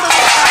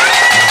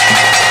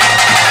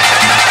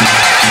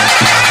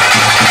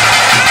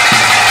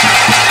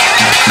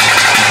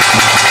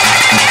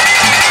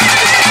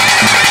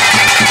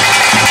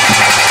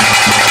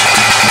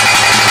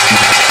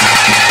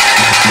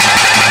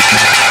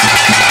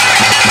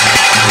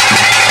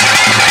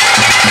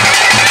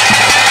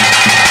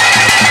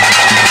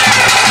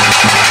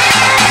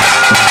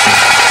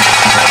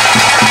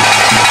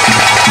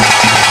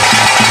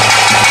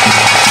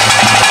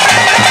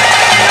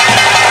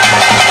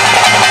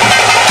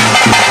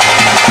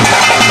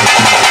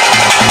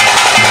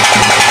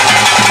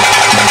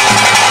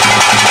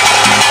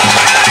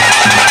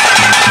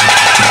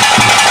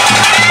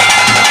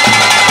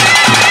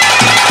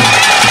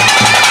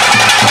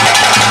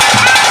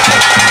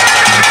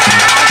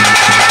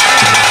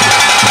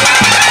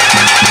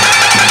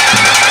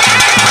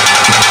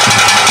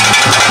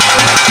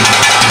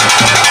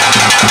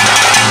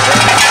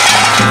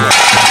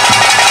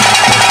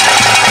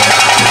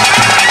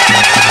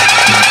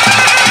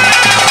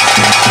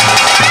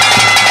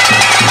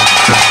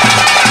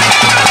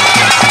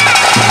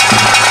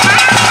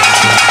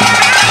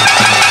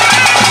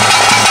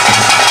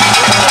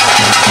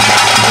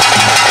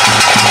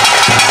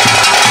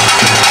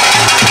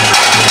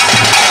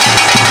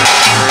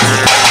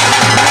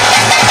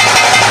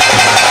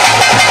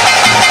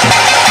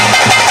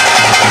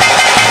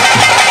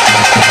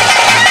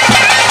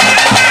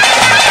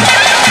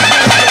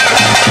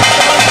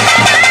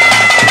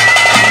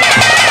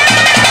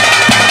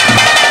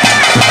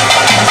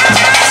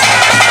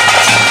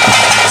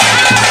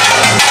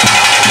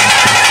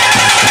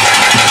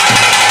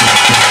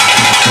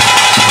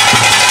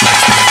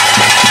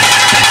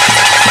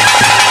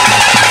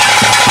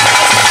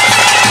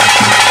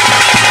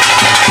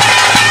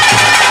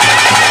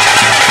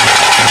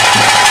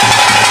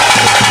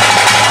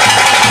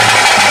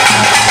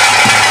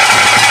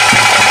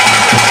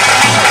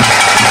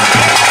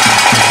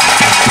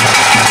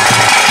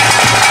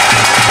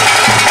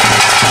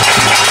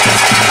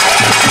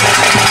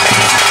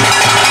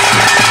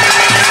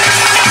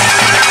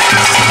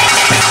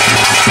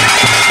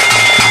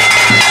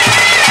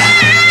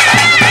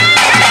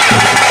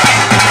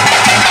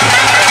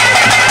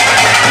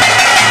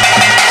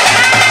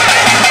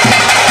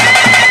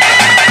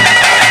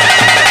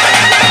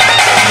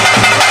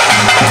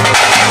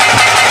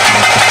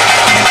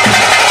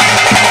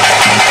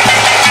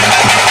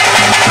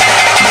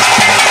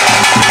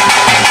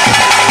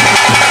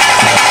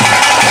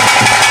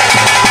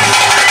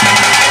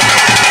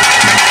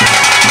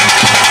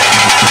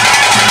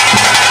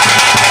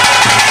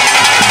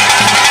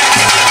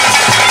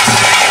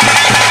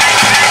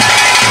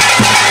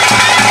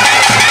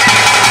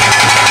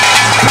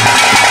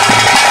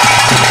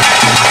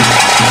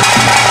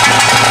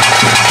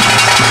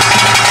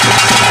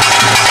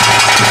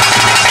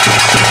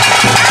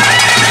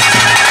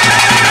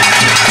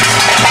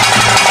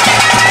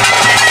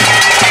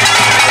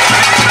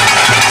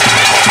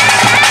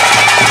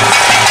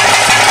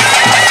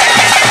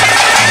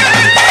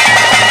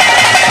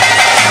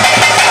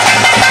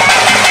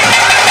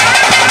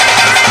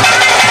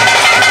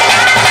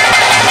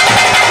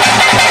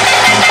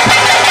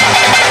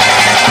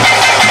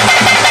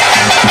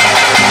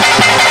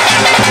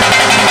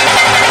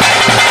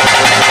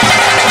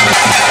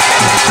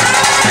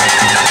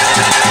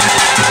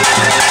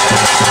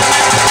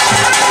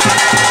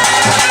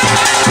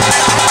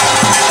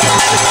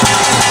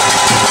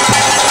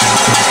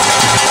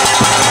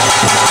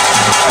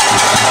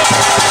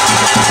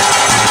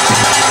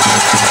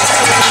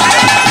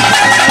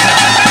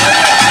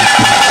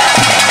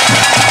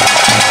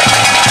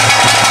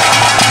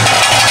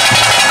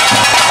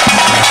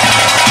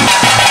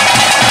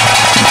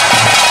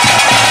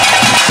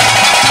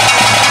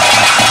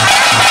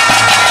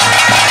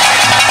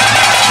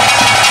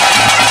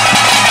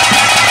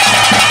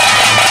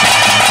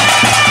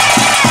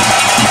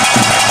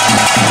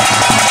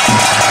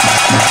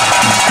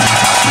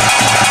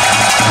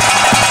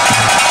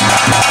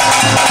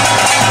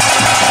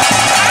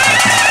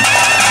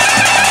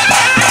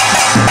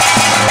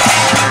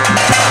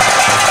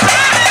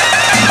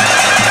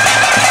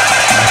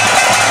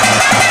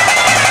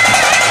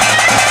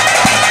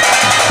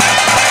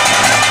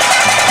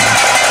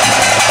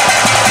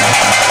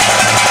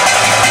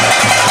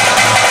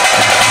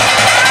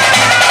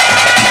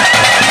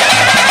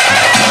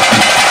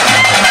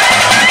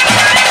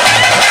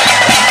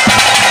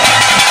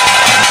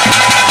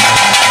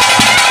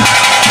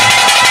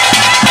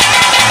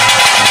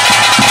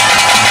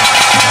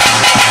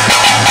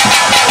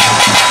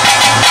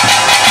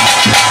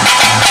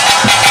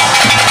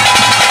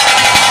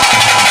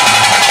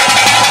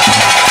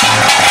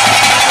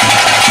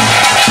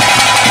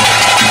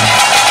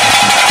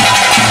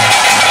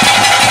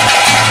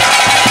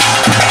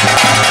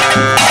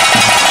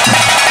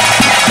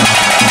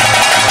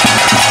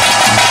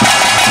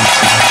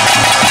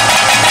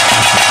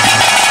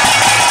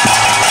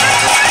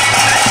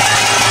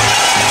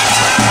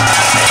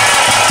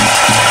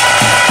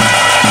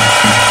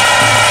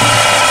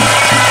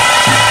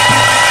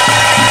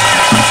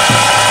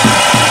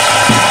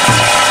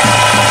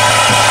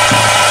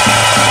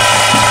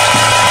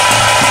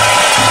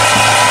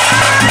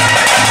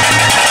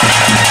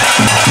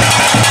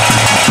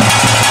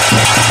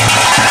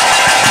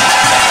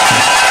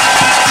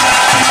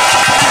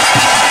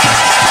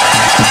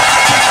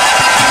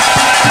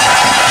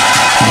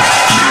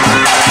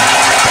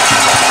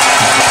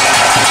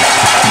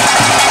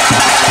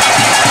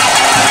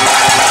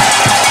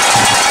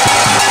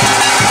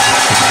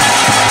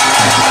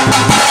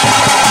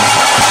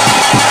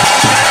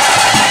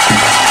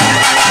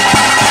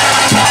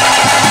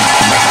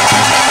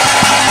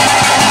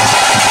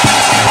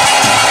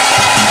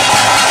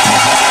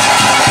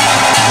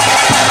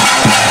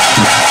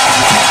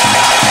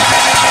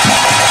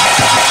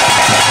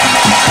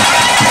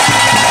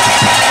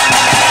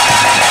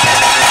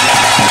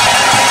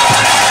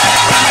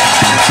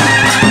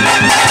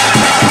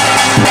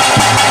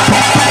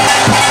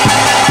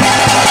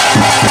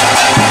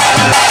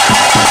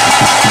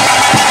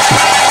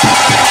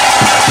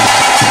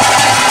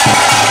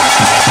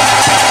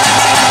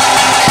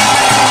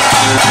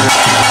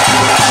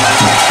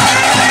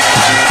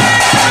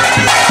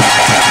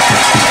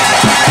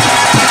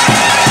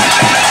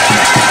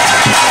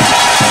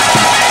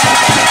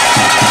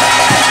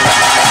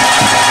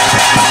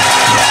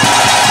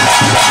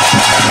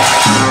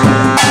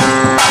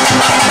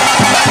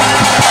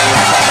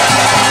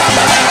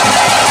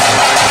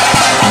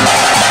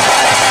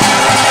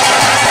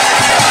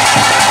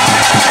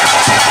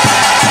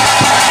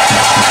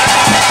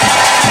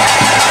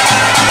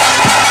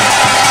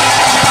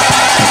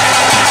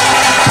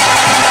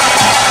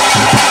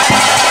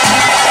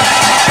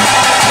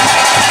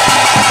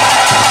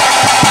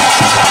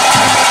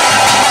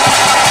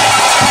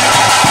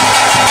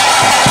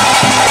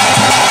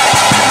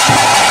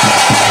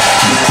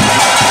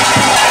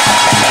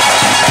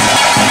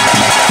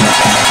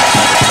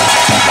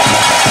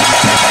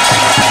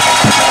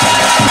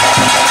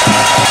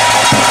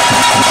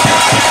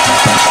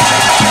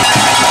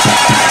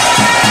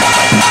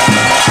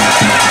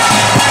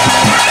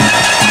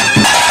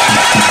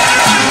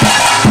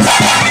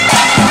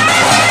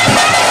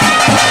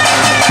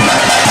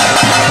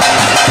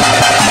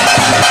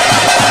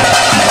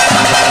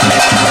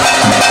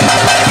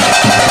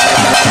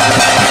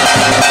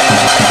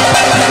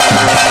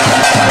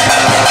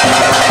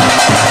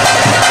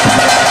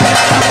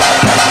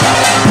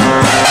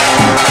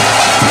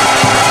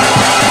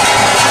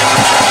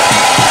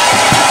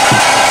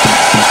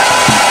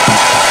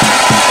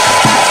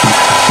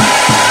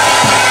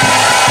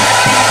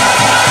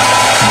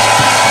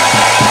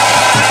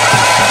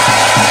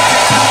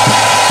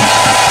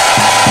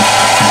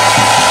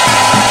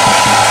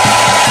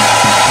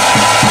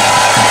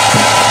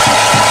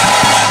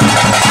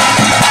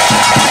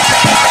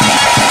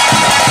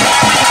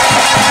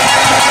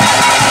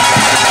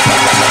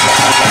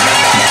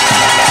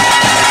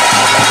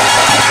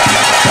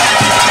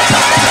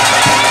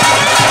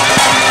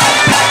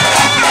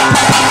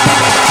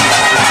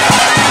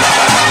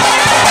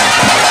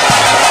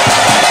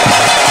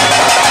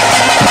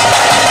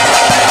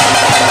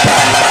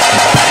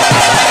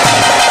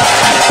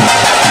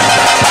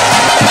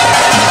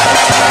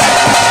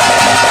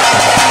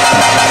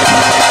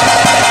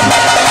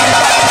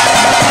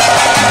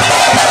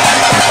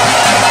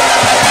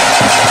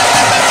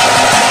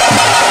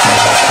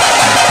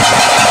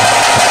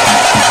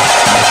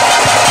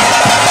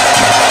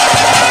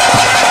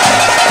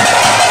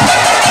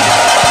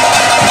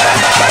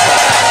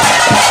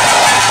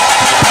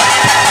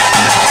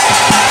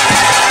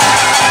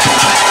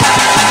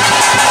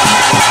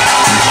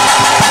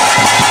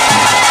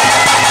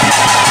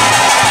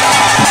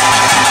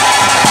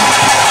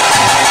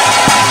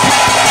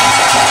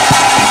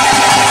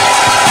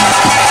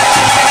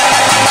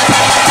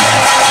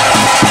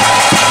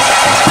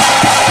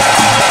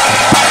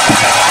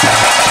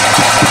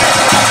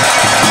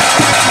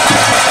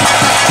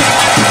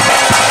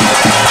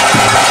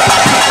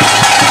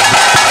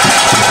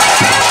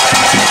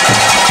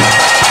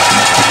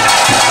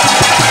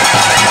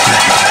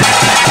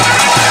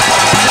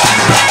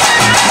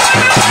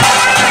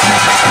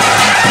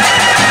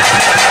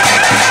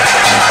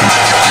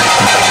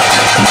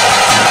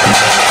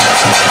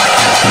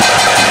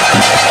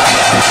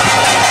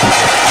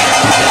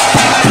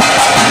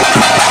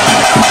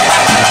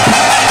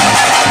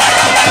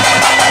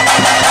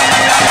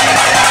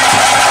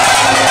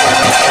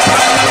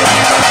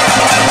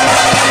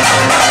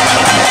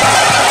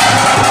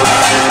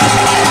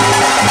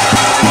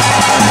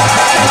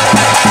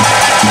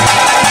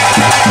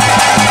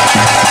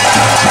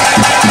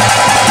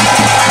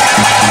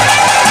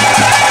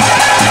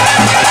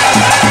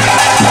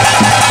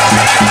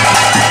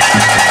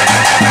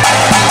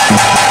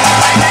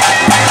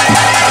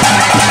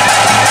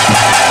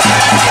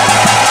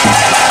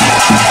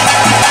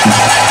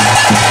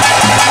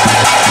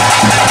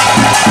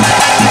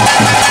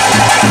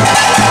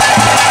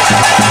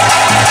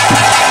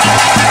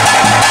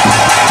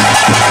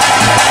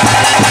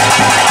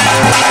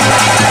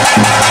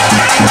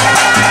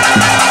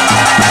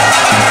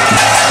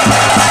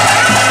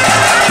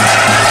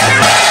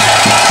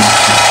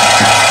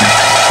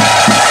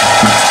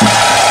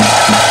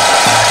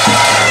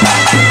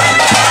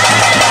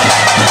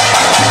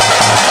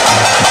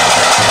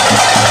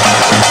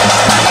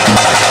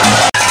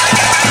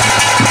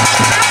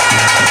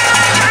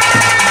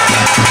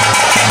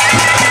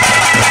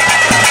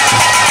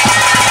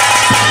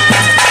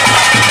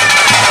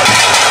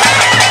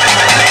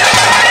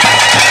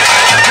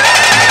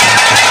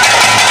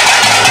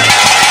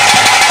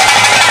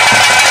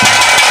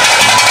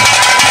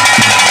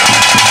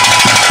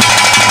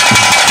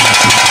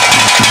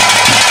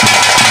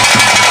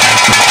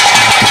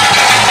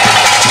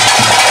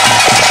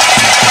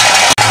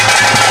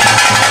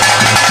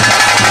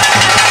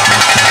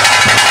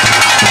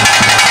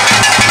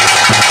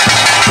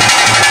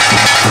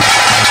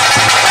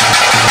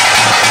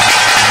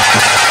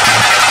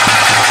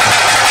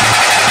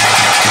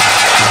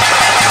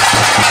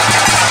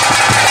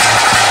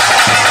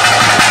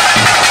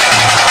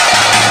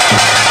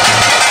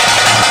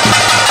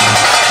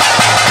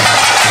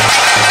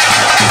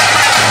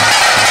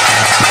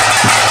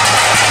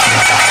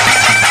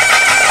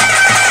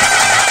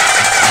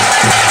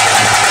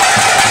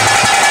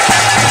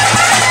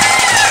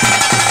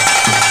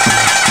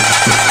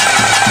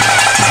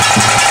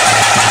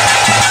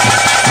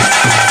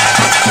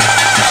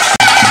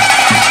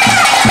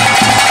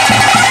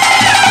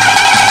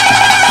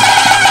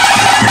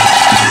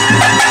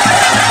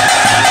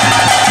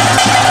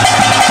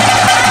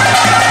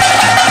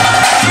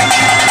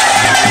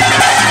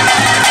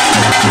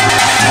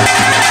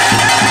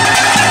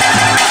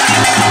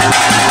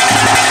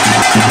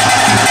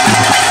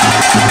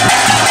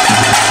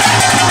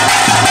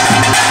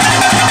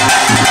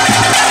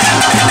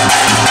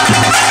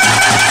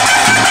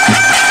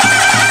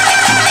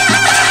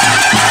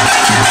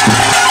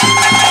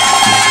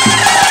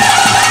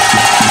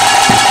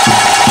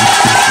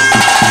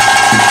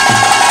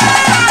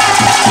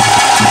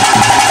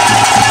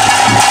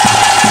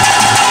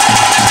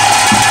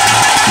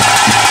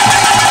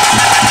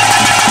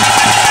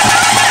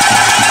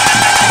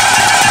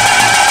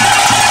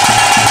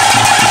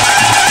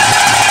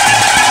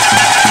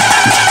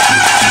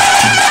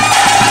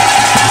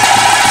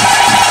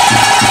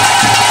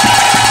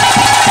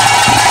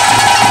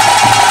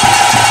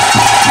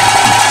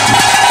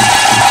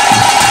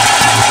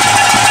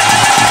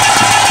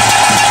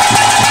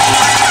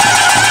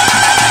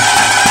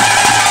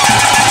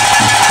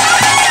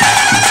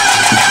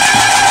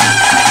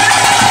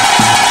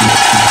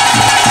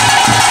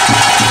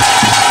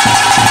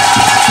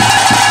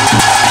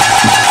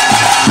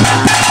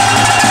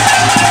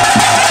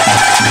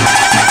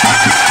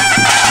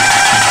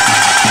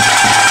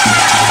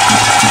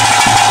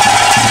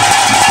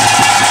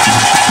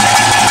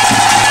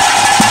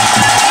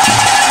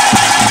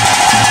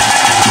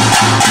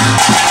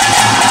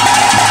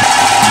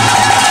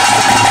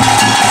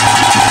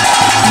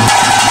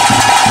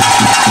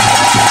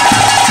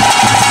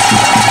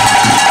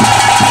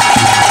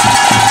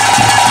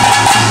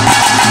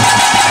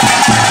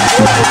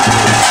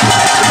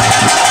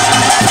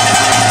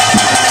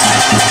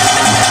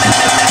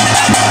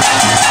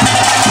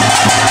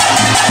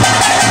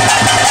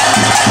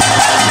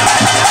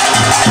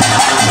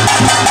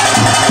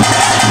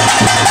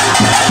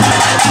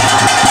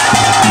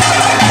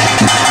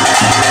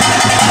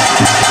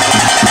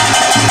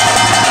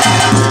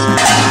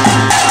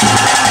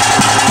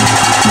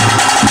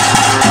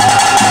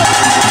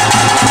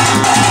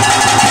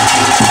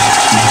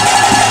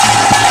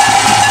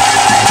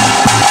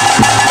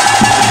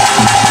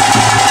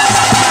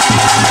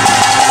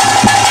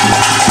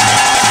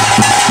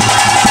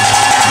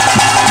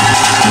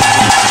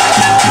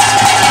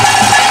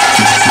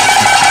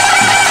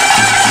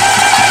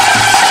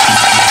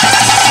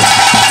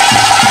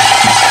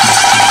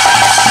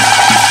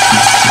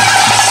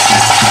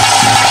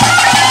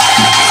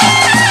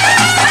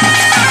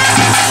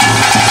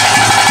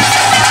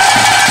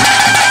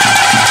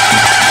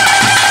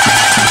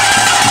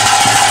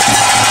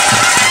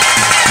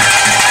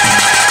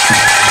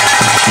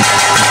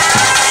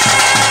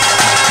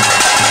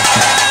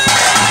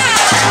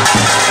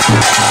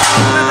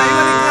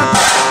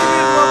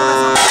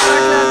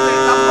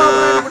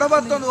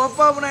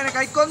ಬೊಪ್ಪಾಪುನ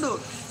ಕೈಕೊಂಡು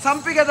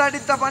ಸಂಪಿಗೆ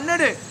ದಾಡಿತ್ತ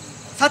ಪನ್ನೆಡು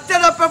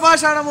ಸತ್ಯದಪ್ಪ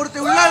ಭಾಷಣ ಮೂರ್ತಿ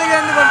ಉಳ್ಳಾಳಿಗೆ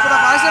ಎಂದು ಬಂಪುರ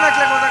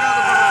ಭಾಷಣಕ್ಕೆ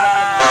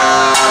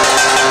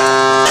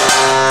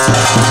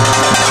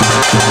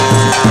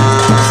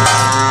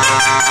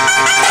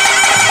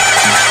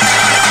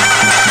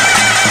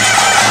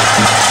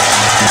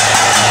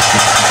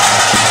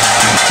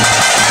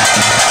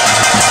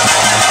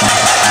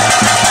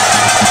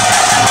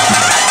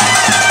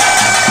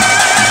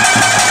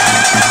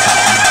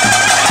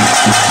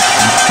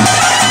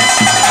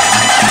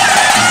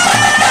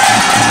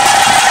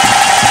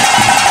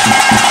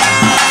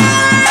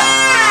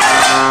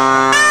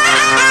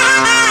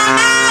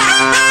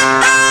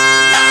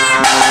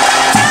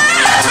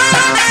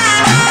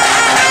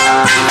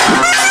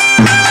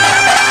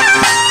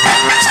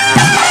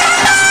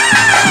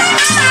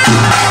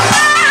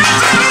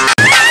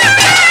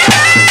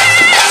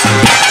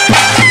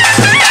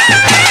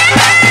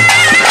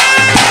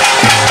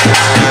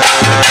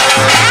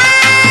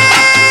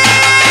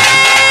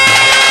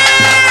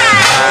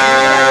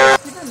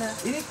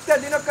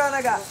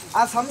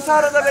ಆ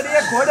ಸಂಸಾರದ ಬೆಳೆಯ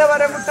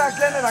ಗೋಡೆವರೆ ಮುಟ್ಟ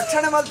ಅಕ್ಲೇನೆ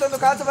ರಕ್ಷಣೆ ಮಲ್ತೊಂದು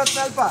ಕಾತು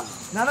ಬರ್ತಲ್ಪ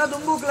ನನ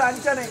ದುಂಬುಕ್ಲ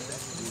ಅಂಚನೆ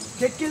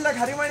ಕೆಕ್ಕಿಲ್ಲ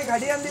ಹರಿಮಣಿ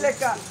ಕಡಿಯಂದಿ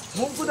ಲೆಕ್ಕ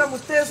ಮುಂಕುದ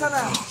ಮುತ್ತೇಸನ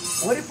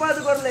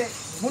ಒರಿಪಾದು ಕೊರ್ಲೆ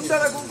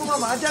ಮುಂಡರ ಕುಂಕುಮ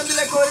ಮಾಜಂದಿ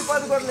ಲೆಕ್ಕ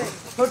ಒರಿಪಾದು ಕೊರ್ಲೆ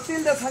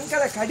ತೊಟ್ಟಿಲ್ದ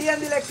ಸಂಕರ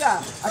ಕಡಿಯಂದಿ ಲೆಕ್ಕ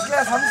ಅಕ್ಲ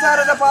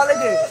ಸಂಸಾರದ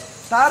ಪಾಲಿಗೆ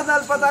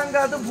ತಾರ್ನಲ್ಪ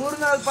ತಂಗಾದು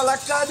ಮೂರ್ನಲ್ಪ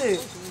ಲಕ್ಕಾದು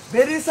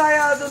ಬೆರಿಸಾಯ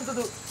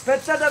ಅದುಂತದು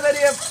ಪೆಚ್ಚದ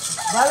ಬೆರಿಯ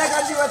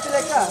ಬಾಲೆಗಂಜಿ ಬತ್ತಿ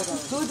ಲೆಕ್ಕ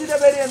ಸೂಜಿದ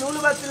ಬೆರಿಯ ನೂಲು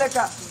ಬತ್ತಿ ಲೆಕ್ಕ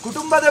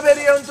ಕುಟುಂಬದ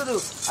ಬೆರಿಯ ಉಂಟುದು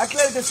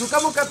ಅಕ್ಲಕ್ಕೆ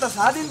ಸುಖಮುಖತ್ತ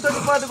ಸಾಧಿನ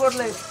ತೊಡುಪಾದು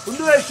ಕೊಡ್ಲೆ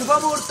ಉಂದುವೆ ಶುಭ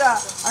ಮುಹೂರ್ತ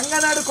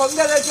ಅಂಗನಾಡು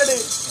ಕೊಂಗದೇಶಡು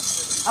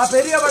ಆ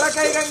ಪೆರಿಯ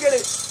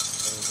ಬಡಕೈಗಂಗೆಳಿ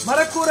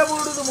ಮರಕೂರ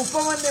ಮೂಡುದು ಮುಪ್ಪ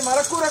ಮಂದಿ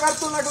ಮರಕೂರ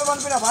ಕರ್ತು ನಕಲು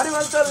ಬಂದ್ಬಿನ ಭಾರಿ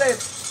ಬಲ್ತಲ್ಲೇ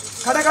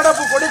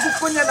ಕಡಗಡಪು ಕೊಡಿ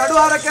ಕುಕ್ಕುಂಜ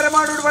ನಡುವಾರ ಕೆರೆ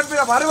ಮಾಡುಡು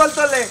ಬಂದ್ಬಿನ ಭಾರಿ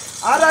ಬಲ್ತಲ್ಲೇ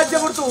ಆ ರಾಜ್ಯ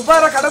ಬಿಡ್ತು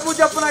ಉಬಾರ ಕಡಪು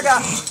ಜಪ್ಪನಾಗ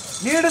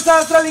ನೀಡು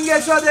ಸಹಸ್ರ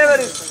ಲಿಂಗೇಶ್ವರ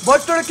ದೇವರು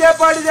ಬೊಟ್ಟುಡು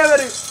ಕೇಪಾಡಿ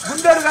ದೇವರು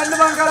ಗುಂಡರು ಗಂಡು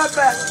ಮಂಗಳಪ್ಪ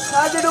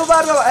ಸಾಜಿಡು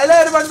ಉಬಾರ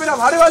ಎಲೆಯರು ಬಂದ್ಬಿನ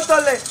ಭಾರಿ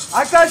ಬಲ್ತಲ್ಲೇ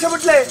ಆಕಾಶ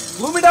ಬಿಟ್ಲೆ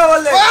ಭೂಮಿಡ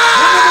ಒಲ್ಲೆ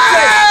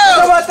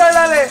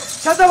ಮಾತಾಡಲೆ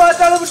ಶತ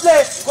ಮಾತಾಡ ಬಿಟ್ಲೆ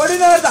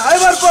ಕೊಡಿನವರದ ಆಯ್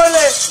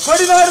ಬರ್ಕೊಳ್ಳೆ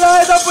ಕೊಡಿನವರದ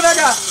ಆಯ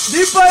ತಪ್ಪನಾಗ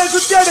ದೀಪಾಯ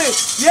ಸುತ್ತಾಡಿ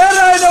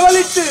ಏರಾಯನ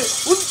ಒಲಿಟ್ಟು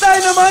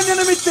ಉಂತಾಯಿನ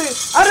ಮಾಂಜನ ಮಿತ್ತು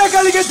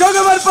ಅರಕಲಿಗೆ ಜೋಗ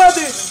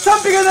ಬರ್ಪಾದು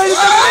ಸಂಪಿಗೆ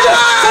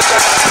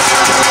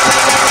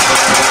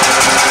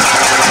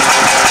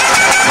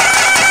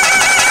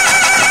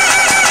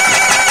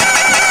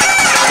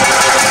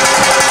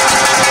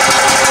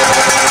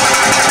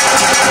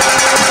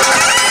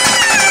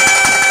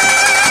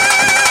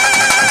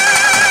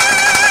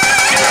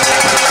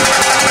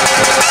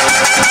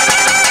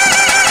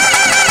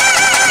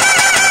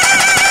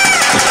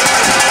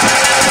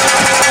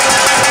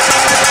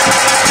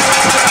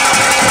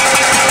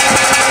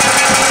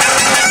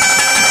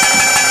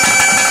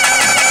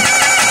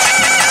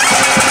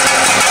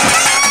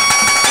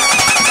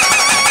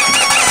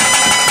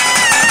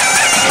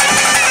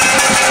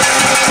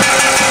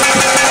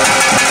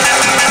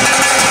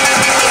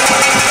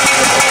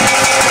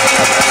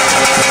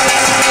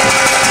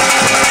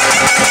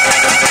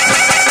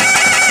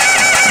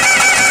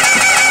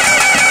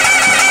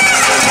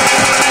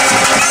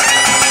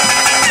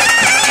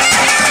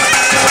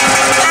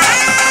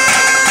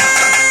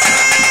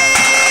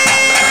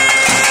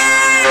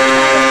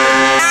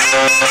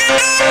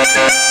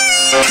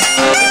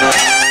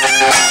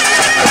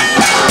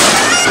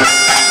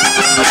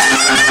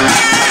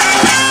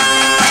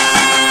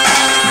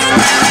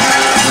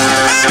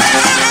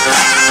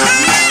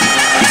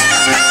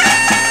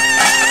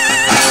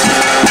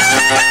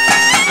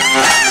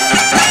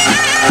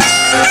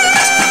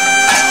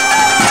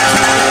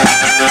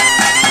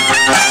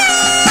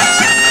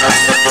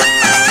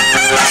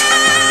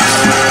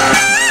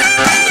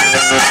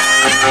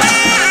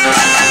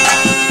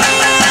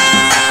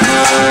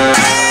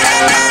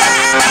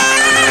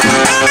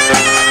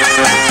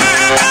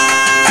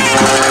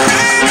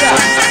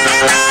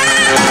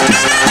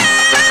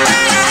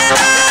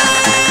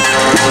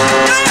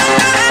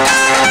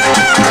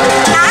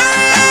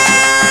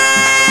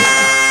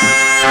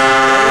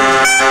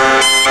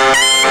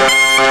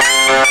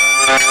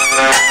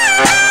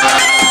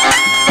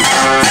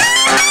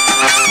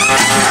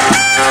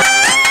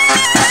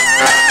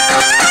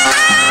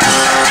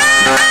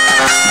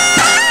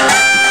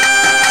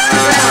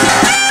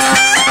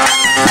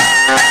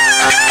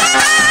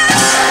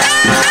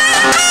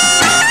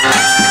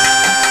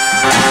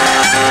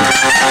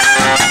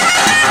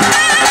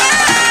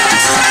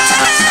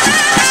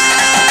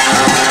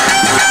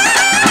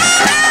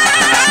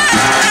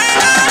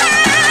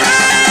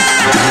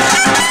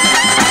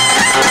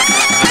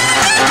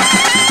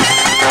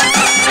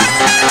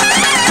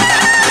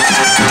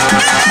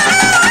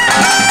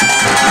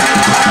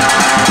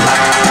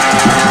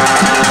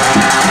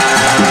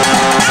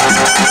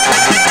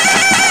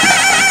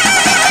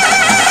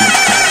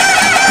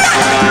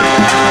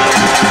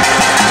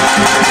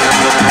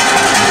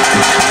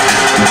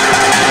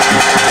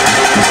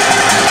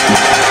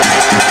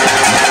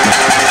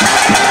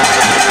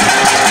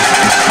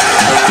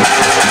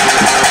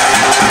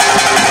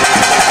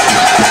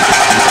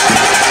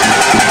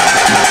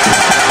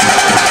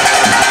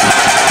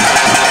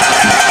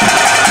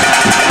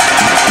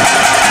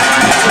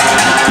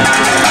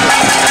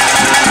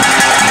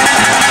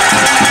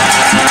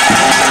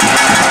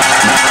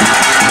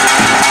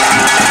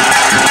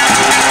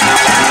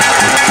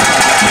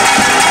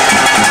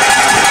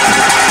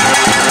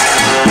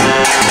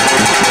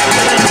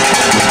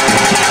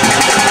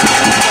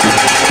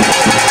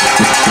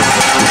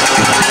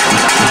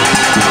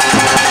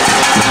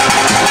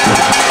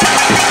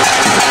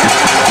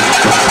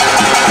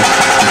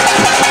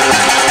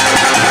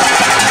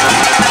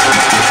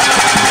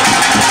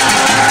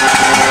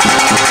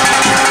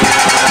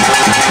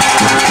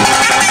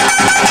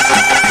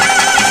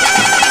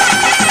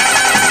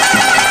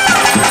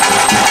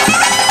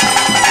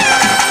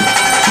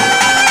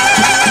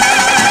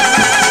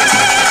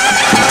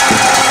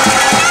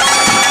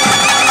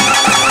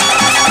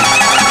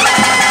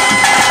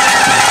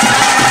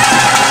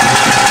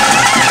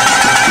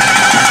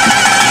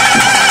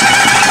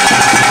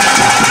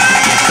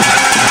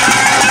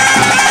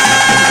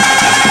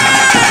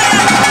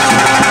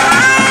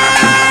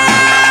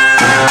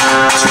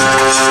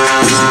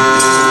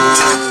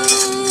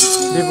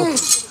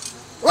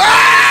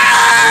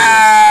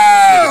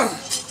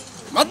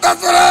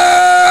ಮತ್ತೊಂದ್ಸರೆ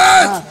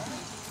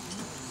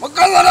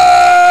ಮಕ್ಕಳೇ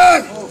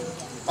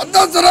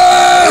ಮತ್ತೊಂದ್ಸರೆ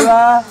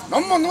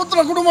ನಮ್ಮ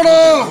ನೂತನ ಕುಟುಂಬ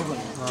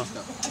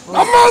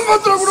ನಮ್ಮ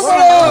ನೂತನ ಕುಟುಂಬ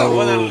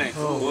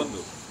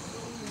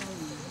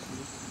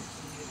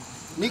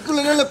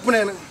ನಿಖಿಲ್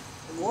ಹೇಳಪ್ಪನೇನು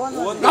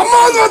ನಮ್ಮ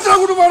ನೂತನ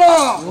ಕುಟುಂಬ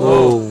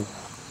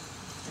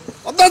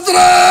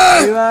ಮತ್ತೊಂದ್ಸರೆ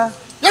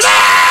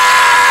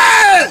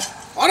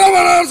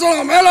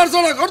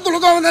ಮೇಲಾಡ್ಸೋಣ ಕಡ್ತು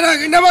ಲುಕ ಬಂದರೆ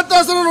ಗಿಂಡ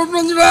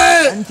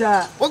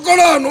ಒಕ್ಕಡ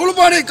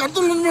ನೂಲುಪಾಡಿ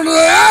ಕರ್ತು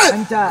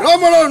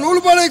ಗ್ರಾಮಡ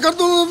ನೂಲುಪಾಡಿ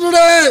ಕರ್ತು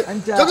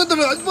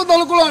ಜಗತ್ತಿನ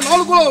 24 ಕುಲ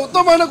 4 ಕುಲ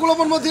ಉತ್ತಮ ಕುಲ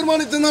ಪರ್ಮ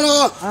ತೀರ್ಮಾನ ತಿಂದನು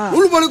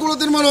ನೂಲುಪಾಡಿ ಕುಲ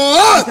ತೀರ್ಮಾನ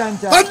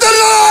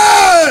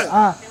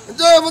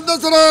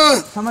ಮದ್ದಸರ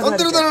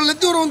ಮಂತ್ರಿದರ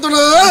ಲೆತ್ತಿವರು ಅಂತಣ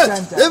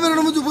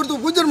ದೇವರನ್ನು ಮುಚ್ಚು ಬಿಡ್ತು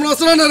ಪೂಜೆ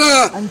ಹಸರಾನರ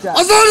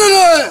ಹಸರಾನರ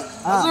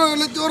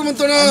ಲೆತ್ತಿವರು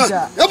ಮಂತಣ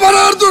ವ್ಯಾಪಾರ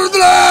ಅರ್ಥ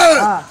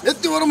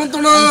ಎತ್ತಿವರು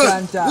ಮಂತಣ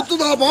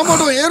ಉತ್ತದ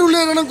ಬಾಮಾಟೋ ಏರುಳ್ಳಿ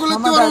ರಣಕು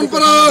ಲೆತ್ತಿವರು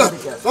ಪರ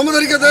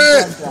ಸಮುದರಿಕತೆ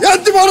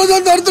ಎತ್ತಿ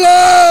ಮಾಡೋದಂತ ಅರ್ಥಲ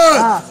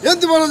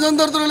ಎತ್ತಿ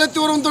ಮಾಡೋದಂತ ಅರ್ಥಲ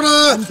ಲೆತ್ತಿವರು ಅಂತಣ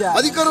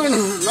ಅಧಿಕಾರ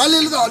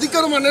ನಾಲಿಲ್ಲದ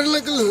ಅಧಿಕಾರ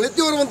ನೆರಳಕ್ಕೆ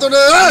ಲೆತ್ತಿವರು ಅಂತಣ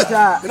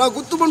ನಾ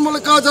ಗುತ್ತು ಬಂದ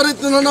ಮೂಲಕ ಆಚಾರ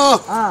ಇತ್ತು ನಾನು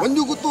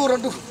ಒಂದು ಗುತ್ತು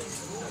ರಡ್ಡು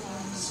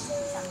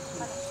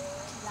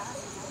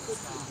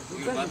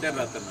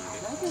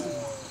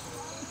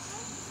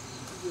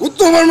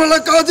ಗುತ್ತು ಮಣ್ಮಲ್ಲ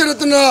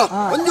ಕಾಜಿರತ್ತನ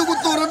ಒಂದು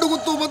ಗುತ್ತು 2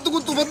 ಗುತ್ತು 10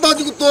 ಗುತ್ತು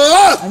 14 ಗುತ್ತು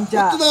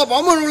ಗುತ್ತದ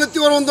ಬಾಮಣ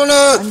ಎತ್ತಿವರ ಅಂತೋಣ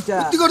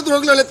ಗುತ್ತಿಗರ್ತು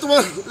ಹೋಗ್ಲ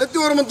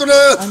ಲೆತ್ತಿವರ ಅಂತೋಣ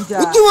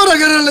ಗುತ್ತುವರ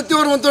ಗೆರೆ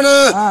ಲೆತ್ತಿವರ ಅಂತೋಣ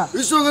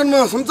ವಿಶ್ವಕರ್ಮ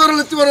ಸಂಸಾರ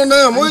ಲೆತ್ತಿವರ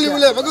ಮೊಯ್ಲಿ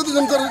ಬಿಲೆ ಭಗವತಿ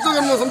ಸಂಸಾರ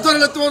ವಿಶ್ವಕರ್ಮ ಸಂಸಾರ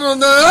ಲೆತ್ತಿವರ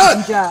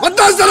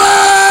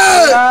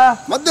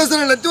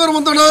ಮಧ್ಯಸ್ಥರ ಲೆತ್ತಿವರ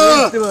ಅಂತೋಣ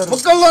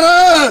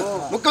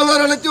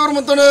ಮುಕ್ಕಲ್ಲಾರ ಲೆತ್ತಿವರ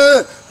ಅಂತೋಣ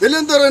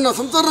ಎಲ್ಲಿಂದಾರ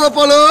ಸಂಸಾರದ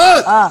ಪಾಲು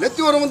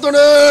ಲೆತ್ತಿವರ ಅಂತೋಣ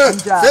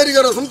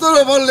ಸೇರಿಗಾರ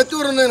ಸಂಸಾರ ಪಾಲು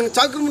ಲೆತ್ತಿವರ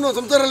ಚಾಕ್ರಮನ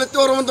ಸಂಸಾರ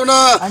ಲೆತ್ತಿವರ ಅಂತೋಣ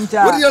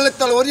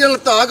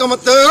ಒರಿಯಲೆತ್ತ ಆಗ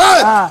ಮತ್ತೆ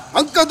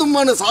ಅಂಕ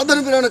ತುಂಬಾನ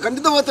ಸಾಧನೆ ಬಿರಾಣ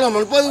ಖಂಡಿತ ಮಾತ್ರ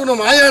ಮಲ್ಪಾದ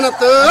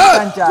ಮಾಯಾನತ್ತ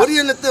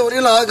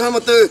ಒರಿಯಲ್ಲ ಆಗ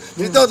ಮತ್ತೆ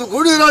ಇಂಥದ್ದು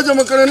ಗೂಡಿ ರಾಜ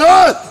ಮಕ್ಕಳೇನ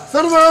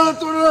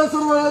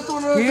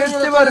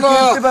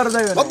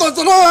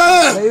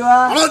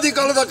ಅನಾದಿ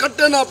ಕಾಲದ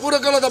ಕಟ್ಟೆನ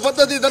ಪೂರ್ವಕಾಲದ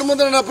ಪದ್ಧತಿ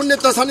ಧರ್ಮದ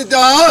ಪುಣ್ಯತ ಸಾನ್ನಿಧ್ಯ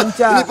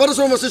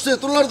ಪರಶುರಾಮ ಸೃಷ್ಟಿ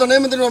ತುಳುನಾಡ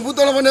ನೇಮದ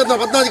ಭೂತೋಳ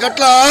ಪದ್ನಾದಿ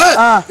ಕಟ್ಲ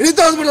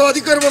ಇಂಥದ್ದು ಬಿಡುವ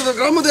ಅಧಿಕಾರ ಬರೆದ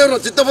ಗ್ರಾಮದೇವರ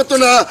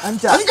ಚಿತ್ತಪತ್ತನ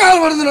ಅಧಿಕಾರ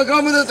ಬರೆದ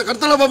ಗ್ರಾಮದೇವತ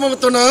ಕರ್ತಲ ಬಾಬಾ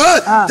ಮತ್ತನ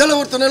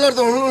ಜಲವರ್ತನ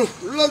ಎಲ್ಲಾರ್ದು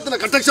ಉಳ್ಳಲ್ತನ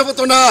ಕಟ್ಟಕ್ಷ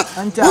ಪತ್ತೋಣ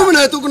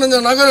ಭೂಮಿನ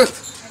ತೂಕುನ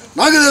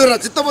ನಾಗದೇವರ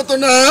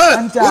ಚಿತ್ತಪತ್ತೋಣ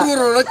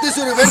ಊರು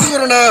ರಕ್ತೇಶ್ವರಿ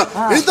ಬೇಟಿವರಣ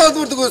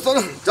ಇಂಥದ್ದು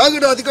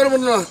ಜಾಗಡ ಅಧಿಕಾರ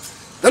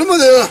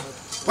ಧರ್ಮದೇವ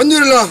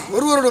ಪಂಜೂರಿಲ್ಲ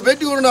ಒರುವರು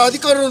ಭೇಟಿಗೊಂಡ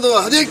ಅಧಿಕಾರದ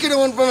ಅದೇ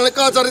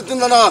ಲೆಕ್ಕಾಚಾರ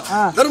ಇತ್ತಿಂದ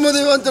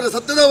ಧರ್ಮದೇವ ಅಂತ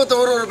ಸತ್ಯದೇವತೆ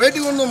ಒರುವರು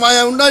ಭೇಟಿಗೊಂಡು ಮಾಯ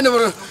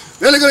ಉಂಡಾಯಿನವರು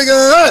ವೇಳೆಗಳಿಗೆ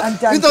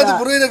ಇಂಥದ್ದು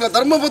ಪುರೋಹಿತ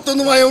ಧರ್ಮ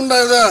ಪತ್ತೊಂದು ಮಾಯ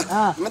ಉಂಟಾಗಿದೆ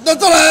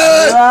ಮತ್ತೊಂದು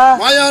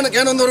ಮಾಯಾನಕ್ಕೆ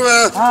ಏನಂದ್ರು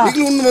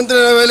ಈಗಲೂ ಉಂಡು ಮಂತ್ರ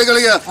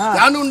ವೇಳೆಗಳಿಗೆ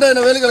ಯಾನು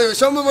ಉಂಡಾಯಿನ ವೇಳೆಗಳಿಗೆ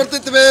ವಿಷಮ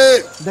ಬರ್ತಿತ್ವೆ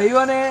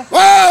ದೈವನೇ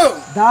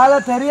ದಾಳ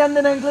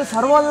ತೆರಿಯಂದಿನ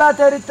ಸರ್ವಲ್ಲ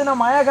ತೆರಿತ್ತಿನ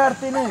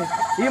ಮಾಯಗಾರ್ತೀನಿ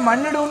ಈ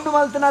ಮಣ್ಣಿಡು ಉಂಡು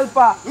ಮಲ್ತನಲ್ಪ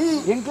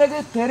ಎಂಕ್ಲೆಗೆ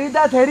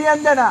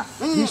ತೆರಿಯಂದನ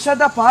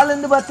ವಿಷದ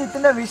ಪಾಲೆಂದು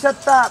ಬರ್ತಿತ್ತಿನ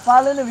ವಿಷತ್ತ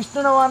ಪಾಲಿನ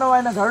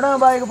ವಿಷ್ಣುನವಾನವಾಯಿನ ಗರುಡ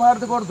ಬಾಯಿಗೆ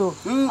ಬಾರ್ದು ಕೊಡ್ದು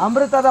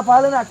ಅಮೃತದ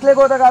ಪಾಲಿನ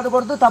ಅಕ್ಲೆಗೋದಾಗ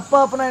ಕೊಡ್ದು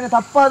ತಪ್ಪಾಪನಾಯಿನ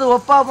ತಪ್ಪಾದು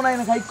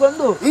ಒಪ್ಪಾಪನಾಯಿನ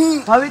ಕೈಕೊಂಡು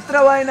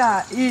ಪವಿತ್ರವಾಯಿನ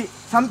ಈ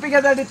ಸಂಪಿಗೆ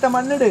ದಡಿತ್ತ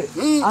ಮಣ್ಣಿಡು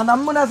ಆ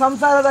ನಮ್ಮನ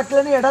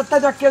ಸಂಸಾರದಕ್ಲೇನಿ ಎಡತ್ತ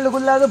ಚಕ್ಕೆళ్ళు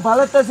ಗುಲ್ಲಾದು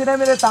ಬಲತ್ತ ಸಿರೆ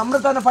ಮೇಲೆ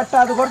ಅಮೃತನ ಪಟ್ಟ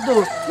ಅದು ಕೊಡ್ದು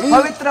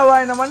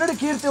ಪವಿತ್ರವಾಯಿನ ಮಣ್ಣಿಡು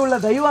ಕೀರ್ತಿ ಉಳ್ಳ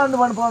ದೈವ ಅಂದು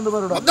ಮಣ್ಪೊಂದು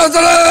ಬರುಡು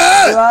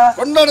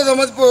ಕೊಂಡಾಡದ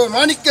ಮದಿಪು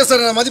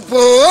ಮಾಣಿಕ್ಯೇಶ್ವರನ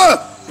ಮದಿಪು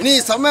ನೀ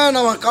ಸಮಯ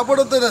ನಮ್ಮ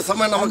ಕಾಪಾಡುತ್ತದೆ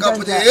ಸಮಯ ನಮ್ಮ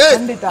ಕಾಪುಜಿ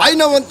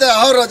ಆಯ್ನವಂತೆ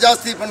ಅವರ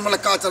ಜಾಸ್ತಿ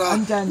ಪನ್ಮಲಕ್ಕಾಚಾರ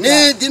ನೀ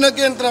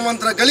ದಿನಕ್ಕೆ ಯಂತ್ರ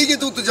ಮಂತ್ರ ಗಳಿಗೆ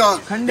ತೂತು ಜಾ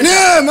ನೀ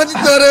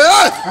ಮದಿದ್ದಾರೆ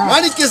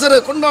ಮಾಣಿಕ್ಯೇಶ್ವರ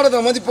ಕೊಂಡಾಡದ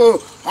ಮದಿಪು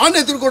ಆನೆ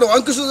ತಿಳ್ಕೊಡು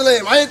ಅಂಕುಶದಲೇ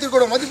ಮಾಯ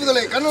ತಿಳ್ಕೊಡು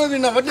ಮದಿಪದಲೇ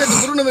ಕನ್ನಡವಿನ ವಡ್ಯದ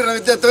ಗುರುನವೀರ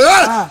ವಿದ್ಯಾರ್ಥಿ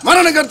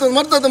ಮರಣ ಕರ್ತದ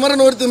ಮರ್ತದ ಮರಣ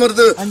ಹೊರ್ತಿ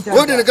ಮರ್ದು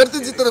ಗೋಡಿನ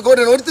ಕರ್ತಿದ ಚಿತ್ರ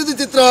ಗೋಡಿನ ಹೊರ್ತಿದ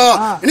ಚಿತ್ರ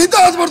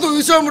ನಿತಾತ್ ಬರ್ತು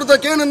ವಿಶ್ವಾಮೃತ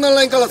ಕೇನನ್ನಲ್ಲ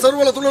ಇಂಕಲ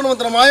ಸರ್ವಲ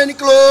ತುಳುವಂತರ ಮಾಯ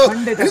ನಿಕ್ಳು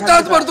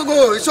ನಿತಾತ್ ಬರ್ತು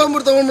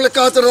ವಿಶ್ವಾಮೃತ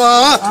ಲೆಕ್ಕಾಚಾರ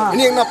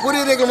ನಾ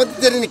ಪೂರಿ ರೇಖೆ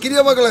ಮದಿದ್ದೇನೆ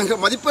ಕಿರಿಯವಾಗಲ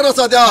ಮದಿಪ್ಪರ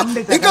ಸಾಧ್ಯ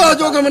ಇಂಕಲ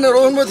ಜೋಗಮನೆ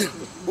ರೋಹನ್ಮತಿ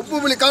ಉಪ್ಪು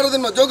ಬಿಳಿ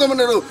ಕಾರದಿಂದ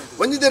ಜೋಗಮನೆರು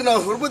ಒಂದಿದ್ದೇನೆ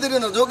ನಾವು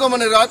ಹುರ್ಬದಿರ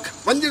ಜೋಗಮನೆರು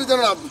ಬಂದಿರಿದ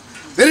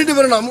ಬೆರಿಟಿ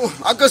ಬರೋಣ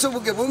ಆಕಾಶ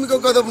ಬುಗ್ಗೆ ಭೂಮಿ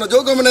ಕೊಕ್ಕದಪ್ಪನ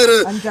ಜೋಗಮನೆಯರು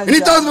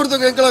ಇನಿತಾದ್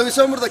ಬರ್ತದೆ ಎಂಕಲ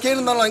ವಿಶ್ವಾಮೃತ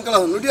ಕೇಳಿದಲ್ಲ ಎಂಕಲ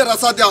ನುಡಿಯರ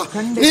ಅಸಾಧ್ಯ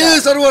ನೀ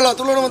ಸರ್ವಲ್ಲ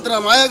ತುಳುವಂತರ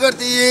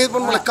ಮಾಯಾಗಾರ್ತಿ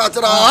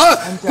ಲೆಕ್ಕಾಚಾರ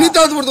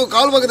ಇನಿತಾದ್ ಬರ್ತು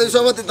ಕಾಲ್ಭಾಗದ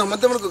ವಿಶ್ವಾಮತಿ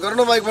ಮಧ್ಯ ಮಣಕು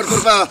ಗರುಡವಾಗಿ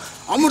ಬರ್ತಿರ್ಪ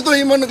ಅಮೃತ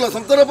ಈ ಮಣ್ಣುಗಳ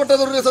ಸಂಸಾರ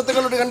ಪಟ್ಟದವ್ರಿಗೆ ಸತ್ಯ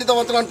ಕಲ್ಲುಟಿ ಖಂಡಿತ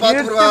ಮಾತ್ರ ನಾನು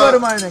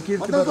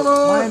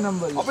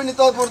ಅಪ್ಪ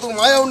ನಿತಾದ್ ಬರ್ತು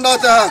ಮಾಯ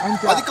ಉಂಡಾತ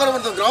ಅಧಿಕಾರ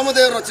ಬರ್ತು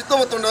ಗ್ರಾಮದೇವರ ಚಿತ್ತ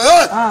ಬತ್ತೊಂಡ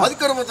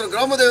ಅಧಿಕಾರ ಬರ್ತು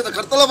ಗ್ರಾಮದೇವದ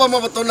ಕರ್ತಲ ಬಾಮ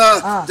ಬತ್ತೊಂಡ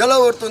ಜಲ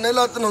ಹೊರ್ತು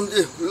ನೆಲಾತನ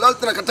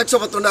ಉಲ್ಲಾಲ್ತನ ಕಟ್ಟಕ್ಷ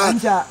ಬತ್ತೊಂಡ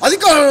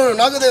ಅಧಿಕಾರ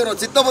ನಾಗದೇವರ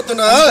ಚಿತ್ತ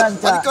ಬತ್ತೊಂಡ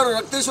ಅಧಿಕಾರ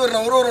ರಕ್ತೇಶ್ವರನ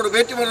ಅವರವರು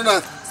ಭೇಟಿ ಮಾಡೋಣ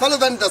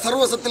ಸ್ಥಳದಂತ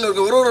ಸರ್ವ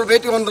ಸತ್ಯರಿಗೆ ಅವರವರು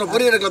ಭೇಟಿ ಬಂದ್ರ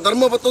ಪರಿಹಾರ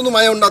ಧರ್ಮ ಬತ್ತೊಂದು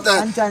ಮಾಯ ಉಂಡಾತ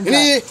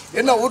ಇನಿ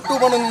ಎನ್ನ ಹುಟ್ಟು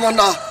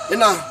ಬಂದ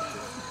ಎನ್ನ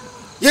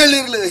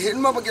ಹೇಳಿರ್ಲಿ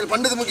ಹೆಣ್ಮ ಬಗ್ಗೆ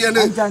ಪಂಡದ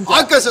ಮುಗಿಯನ್ನು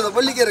ಆಕಾಶದ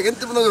ಬಳ್ಳಿಗೆರೆ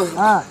ಗೆಂತು ಬಂದು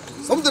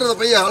ಸಮುದ್ರದ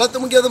ಪಯ್ಯ ಹಳತ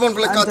ಮುಗಿಯದ ಬಣ್ಣ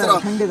ಲೆಕ್ಕಾಚಾರ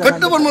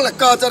ಕಟ್ಟು ಬಣ್ಣ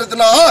ಲೆಕ್ಕಾಚಾರ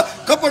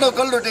ಕಪ್ಪಡ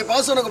ಕಲ್ಲುಟಿ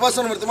ಪಾಸನ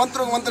ಬರ್ತು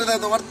ಮಂತ್ರ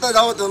ಮಂತ್ರದ ವರ್ತ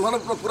ಯಾವತ್ತು ಮನ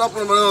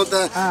ಪುರಾಪುರ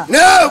ಮಾಡುತ್ತೆ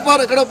ನೇ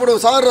ಪಾರ ಕಡಪಡು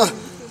ಸಾವಿರದ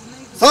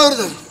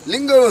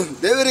ಲಿಂಗ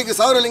ದೇವರಿಗೆ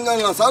 1000 ಲಿಂಗ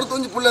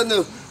 1001 ಪುಳ್ಳ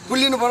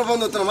ಪುಲ್ಲಿನ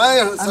ಬಂದು ಮಾಯ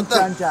ಸತ್ತ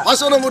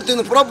ಆಶ್ವರ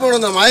ಮೂರ್ತಿಯನ್ನು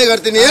ಪುರಪ್ಪ ಮಾಯ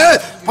ಕರ್ತೀನಿ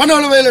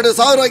ಪಣಗಳು ಬಯಲು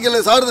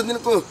ಸಾವಿರದ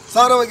ದಿನಕ್ಕೂ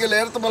ಸಾವಿರವಾಗಿಲ್ಲ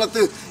ಎರತ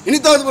ಬಲತ್ತು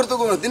ಇನಿತಾದ್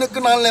ಬರ್ತಗೋ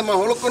ದಿನಕ್ಕೆ ನಾಲ್ನೇ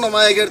ಹೊಳಕ್ಕೂ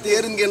ಮಾಯ ಗೆರ್ತಿ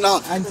ಏರಿಂಗೆನ್ನ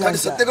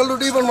ಸತ್ಯಗಳು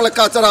ಡಿ ಬಂದ್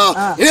ಮಲಕ್ಕಾಚಾರ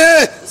ಏ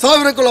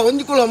ಸಾವಿರ ಕುಲ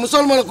ಒಂಜು ಕುಲ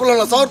ಮುಸಲ್ಮಾನ ಕುಲ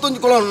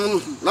 1001 ಕುಲ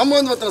ನಮ್ಮ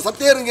ಒಂದು ಬತ್ತ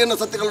ಸತ್ಯೇರಿಂಗೆನ್ನ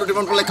ಸತ್ಯಗಳು ಡಿ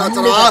ಬಂದ್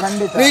ಮಲಕ್ಕಾಚಾರ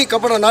ನೀ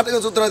ಕಪಡ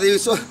ನಾಟಕ ಸೂತ್ರಾದಿ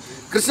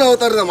ಕೃಷ್ಣ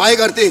ಅವತಾರದ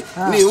ಮಾಯಗಾರ್ತಿ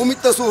ನೀ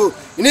ಉಮಿತ್ತ ಸು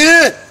ನೀ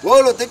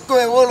ಓಲು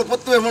ತೆಕ್ಕುವೆ ಓಲು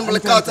ಪತ್ತುವೆ ಮಂಡಲ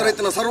ಲೆಕ್ಕಾಚಾರ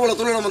ಐತನ ಸರ್ವಳ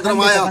ತುಳುನ ಮಂತ್ರ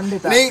ಮಾಯ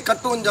ನೀ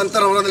ಕಟ್ಟು ಒಂಜ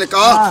ಅಂತರ ವರದ ಲೆಕ್ಕ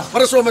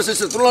ಪರಶುರಾಮ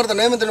ಶಿಷ್ಯ ತುಳುನಾಡದ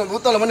ನೇಮಂತ್ರ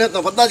ಭೂತಾಲ ಮನೆ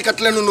ಹತ್ತ 14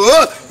 ಕಟ್ಲೆನು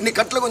ನೀ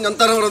ಕಟ್ಲೆ ಒಂಜ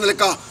ಅಂತರ ವರದ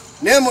ಲೆಕ್ಕ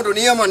ನೇಮಡು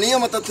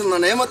ನಿಯಮ ತತ್ವ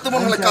ನೇಮತ್ತು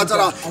ಮಂಡಲ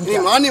ಲೆಕ್ಕಾಚಾರ ನೀ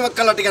ಮಾನಿ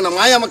ಮಕ್ಕಳಾಟಿಗೆ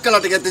ಮಾಯ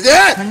ಮಕ್ಕಳಾಟಿಗೆ ಎತ್ತಿದೆ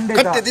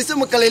ಕಟ್ಟೆ ದಿಸ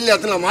ಮಕ್ಕಳ ಇಲ್ಲಿ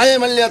ಆತನ ಮಾಯ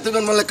ಮಲ್ಲಿ ಆತ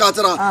ಮಂಡಲ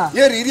ಲೆಕ್ಕಾಚಾರ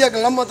ಏರ್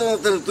ಹಿರಿಯಾಗ ನಮ್ಮ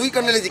ತುಯಿ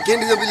ಕಣ್ಣಲ್ಲಿ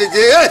ಕೇಂದ್ರದ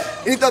ಬಿಲ್ಲಿದೆ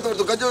ಇಂತ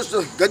ತೋರ್ತು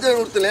ಗಜ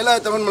ಉಡ್ತು ನೆಲ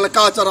ಆತ ಮಂಡಲ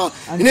ಲೆಕ್ಕಾಚಾರ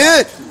ಇನ್ನೇ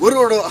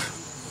ಗುರುಡು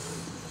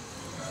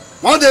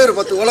ಮಾದೇವರು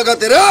ಬತ್ತು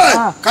ಒಳಗತ್ತೀರ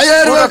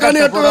ಕೈಯೇರುವ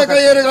ಕಣಿ ಕಟ್ಟುವೆ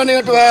ಕೈಯೇರು ಕಣಿ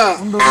ಕಟ್ಟುವೆ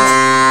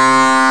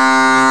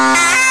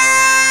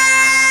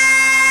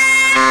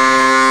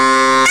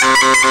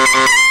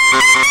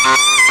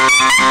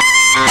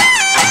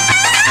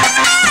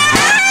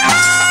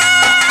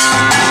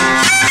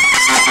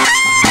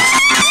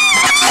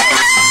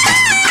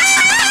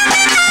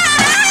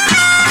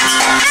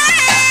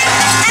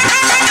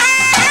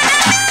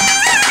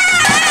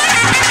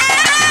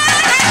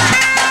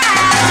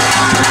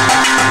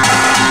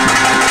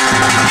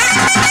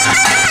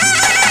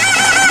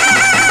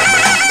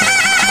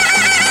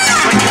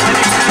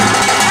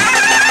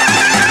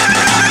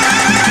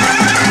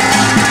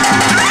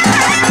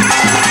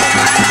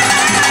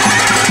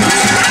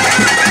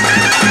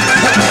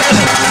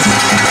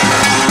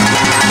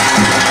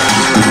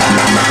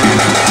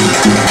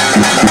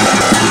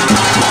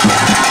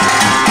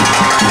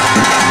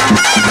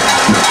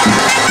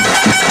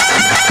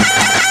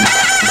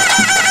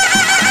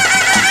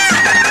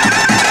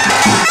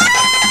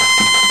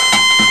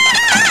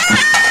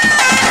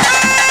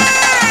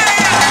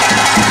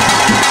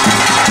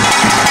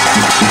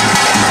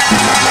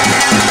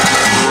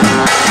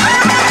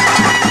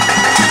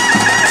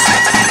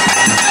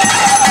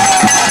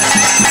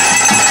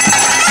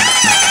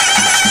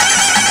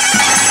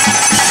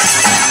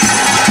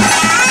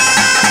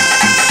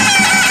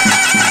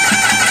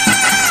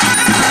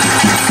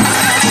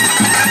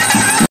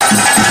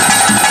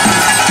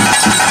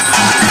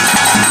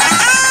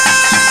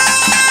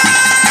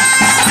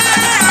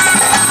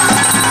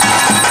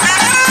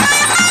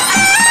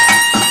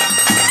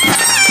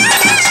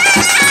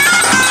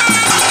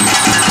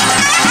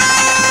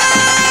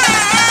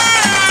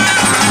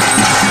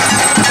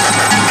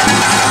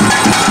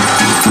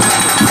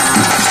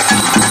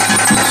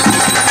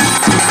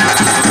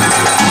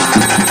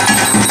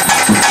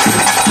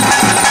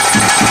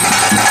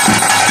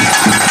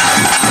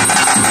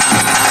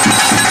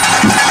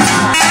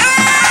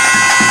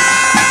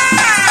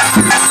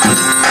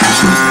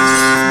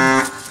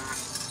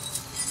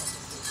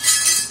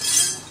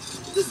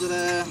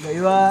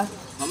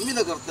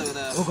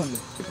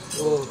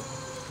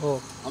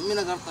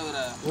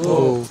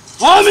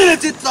ಸ್ವಾಮಿನ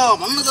ಚಿತ್ತ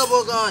ಮನ್ನದ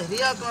ಭೋಗ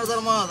ಹಿರಿಯ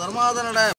ಧರ್ಮಾದ ನಡೆ